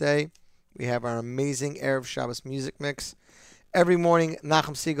Thursday, we have our amazing Erev Shabbos music mix. Every morning,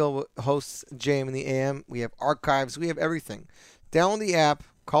 Nachum Siegel hosts JM in the AM. We have archives. We have everything. Download the app,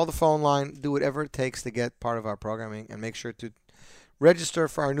 call the phone line, do whatever it takes to get part of our programming, and make sure to register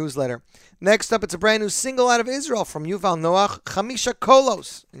for our newsletter. Next up, it's a brand new single out of Israel from Yuval Noach, Chamisha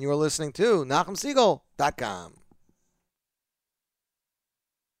Kolos. And you are listening to NachumSiegel.com.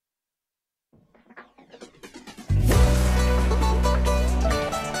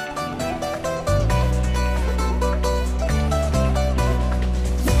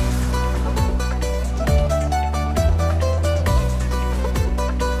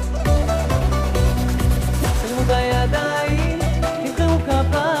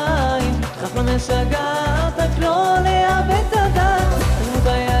 משגעת רק לא לאבד את הדעת תלמוד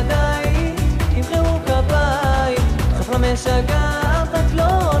הידיים, ימחאו כפיים חפלה משגעת רק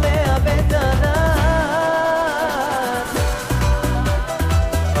לא לאבד את הדעת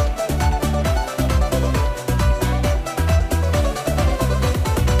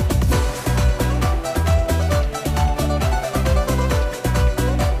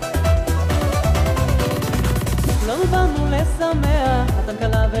לא באנו לשמח, אתם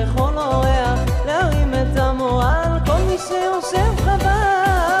קלה וכל אורח להרים את המורל, כל מי שיושב חבל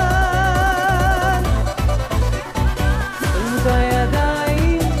תלמו את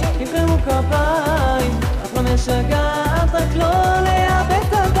הידיים, ימחאו כפיים אף לא משגעת, רק לא לאבד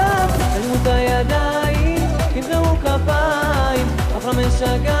את הדעת תלמו את הידיים, ימחאו כפיים אף לא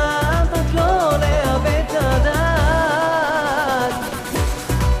משגעת, רק לא לאבד את הדעת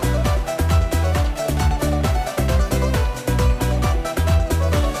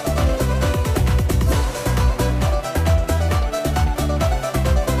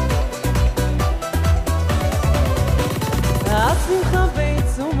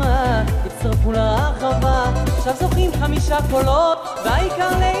הצטרפו לרחבה, עכשיו זוכים 5 קולות, והעיקר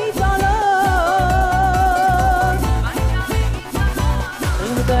להתעלות.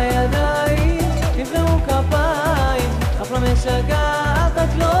 תרימו את משגעת, רק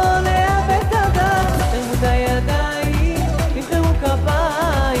לא לאבד את הדעת. תרימו את הידיים, תמחאו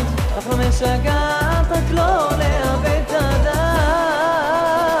כפיים, אף לא משגעת, רק לא לאבד את הדעת.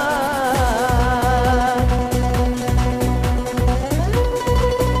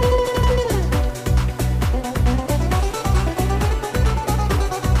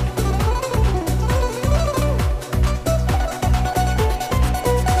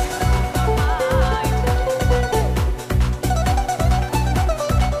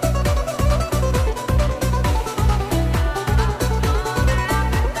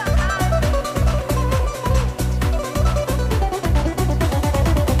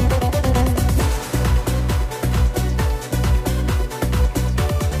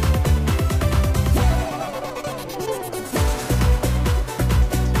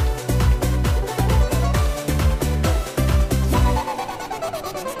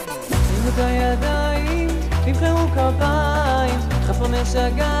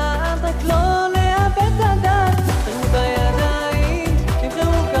 משגעת, רק לא לאבד את הדעת. תרימו את הידיים,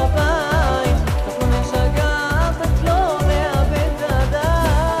 תמחאו כפיים, רק לא משגעת, רק לא לאבד את הדעת.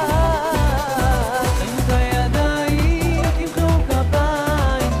 תרימו את הידיים, תמחאו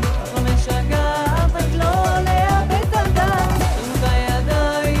כפיים, רק לא משגעת, רק לא לאבד את הדעת. תרימו את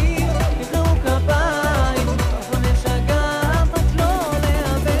הידיים, תמחאו כפיים, רק לא משגעת, רק לא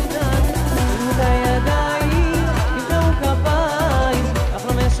לאבד את הדעת. תרימו את הידיים, תמחאו כפיים,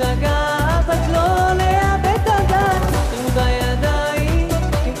 משגעת, רק לא לאבד את הדעת. תרימו את הידיים,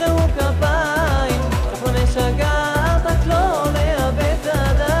 תמחאו כפיים, רק לא משגעת, רק לא לאבד את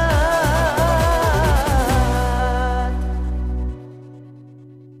הדעת.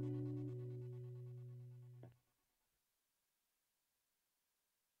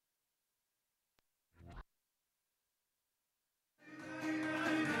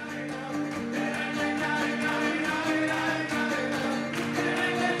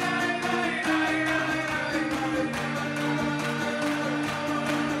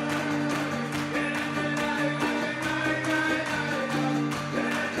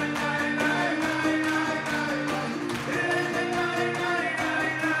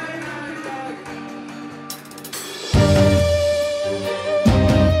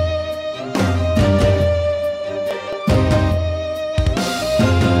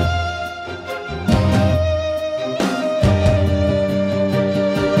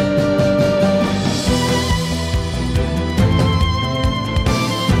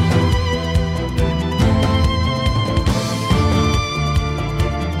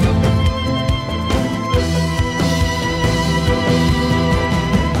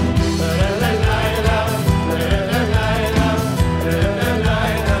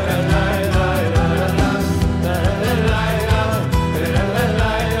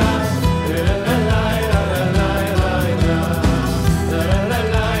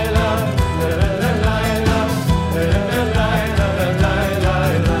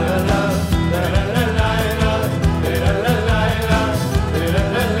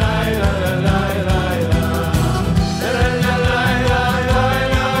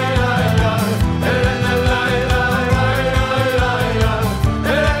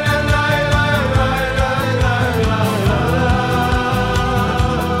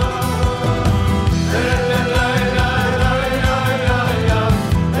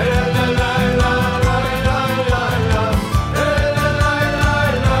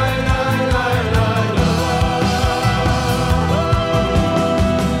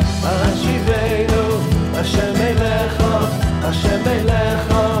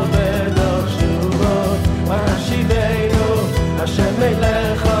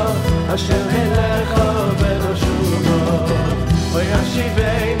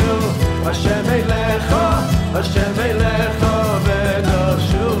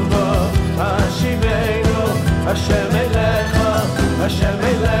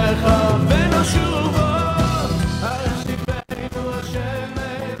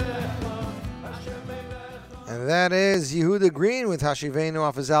 And that is Yehuda Green with Hashivenu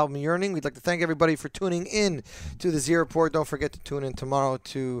off his album Yearning. We'd like to thank everybody for tuning in to the Z Report. Don't forget to tune in tomorrow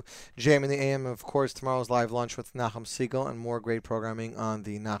to JM in the AM. Of course, tomorrow's live lunch with Nachum Siegel and more great programming on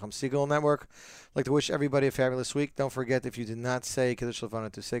the Nachum Siegel Network. I'd like to wish everybody a fabulous week. Don't forget, if you did not say Kiddush Levana,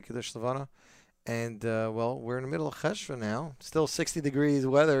 to say Kiddush Levana. And, well, we're in the middle of Cheshvan now. Still 60 degrees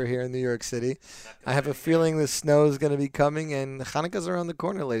weather here in New York City. I have a feeling the snow is going to be coming, and Hanukkah's around the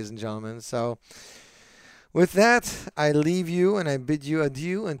corner, ladies and gentlemen. So, with that, I leave you and I bid you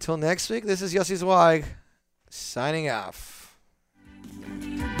adieu until next week. This is Yossi Zweig signing off.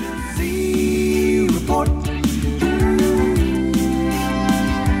 The Z Report.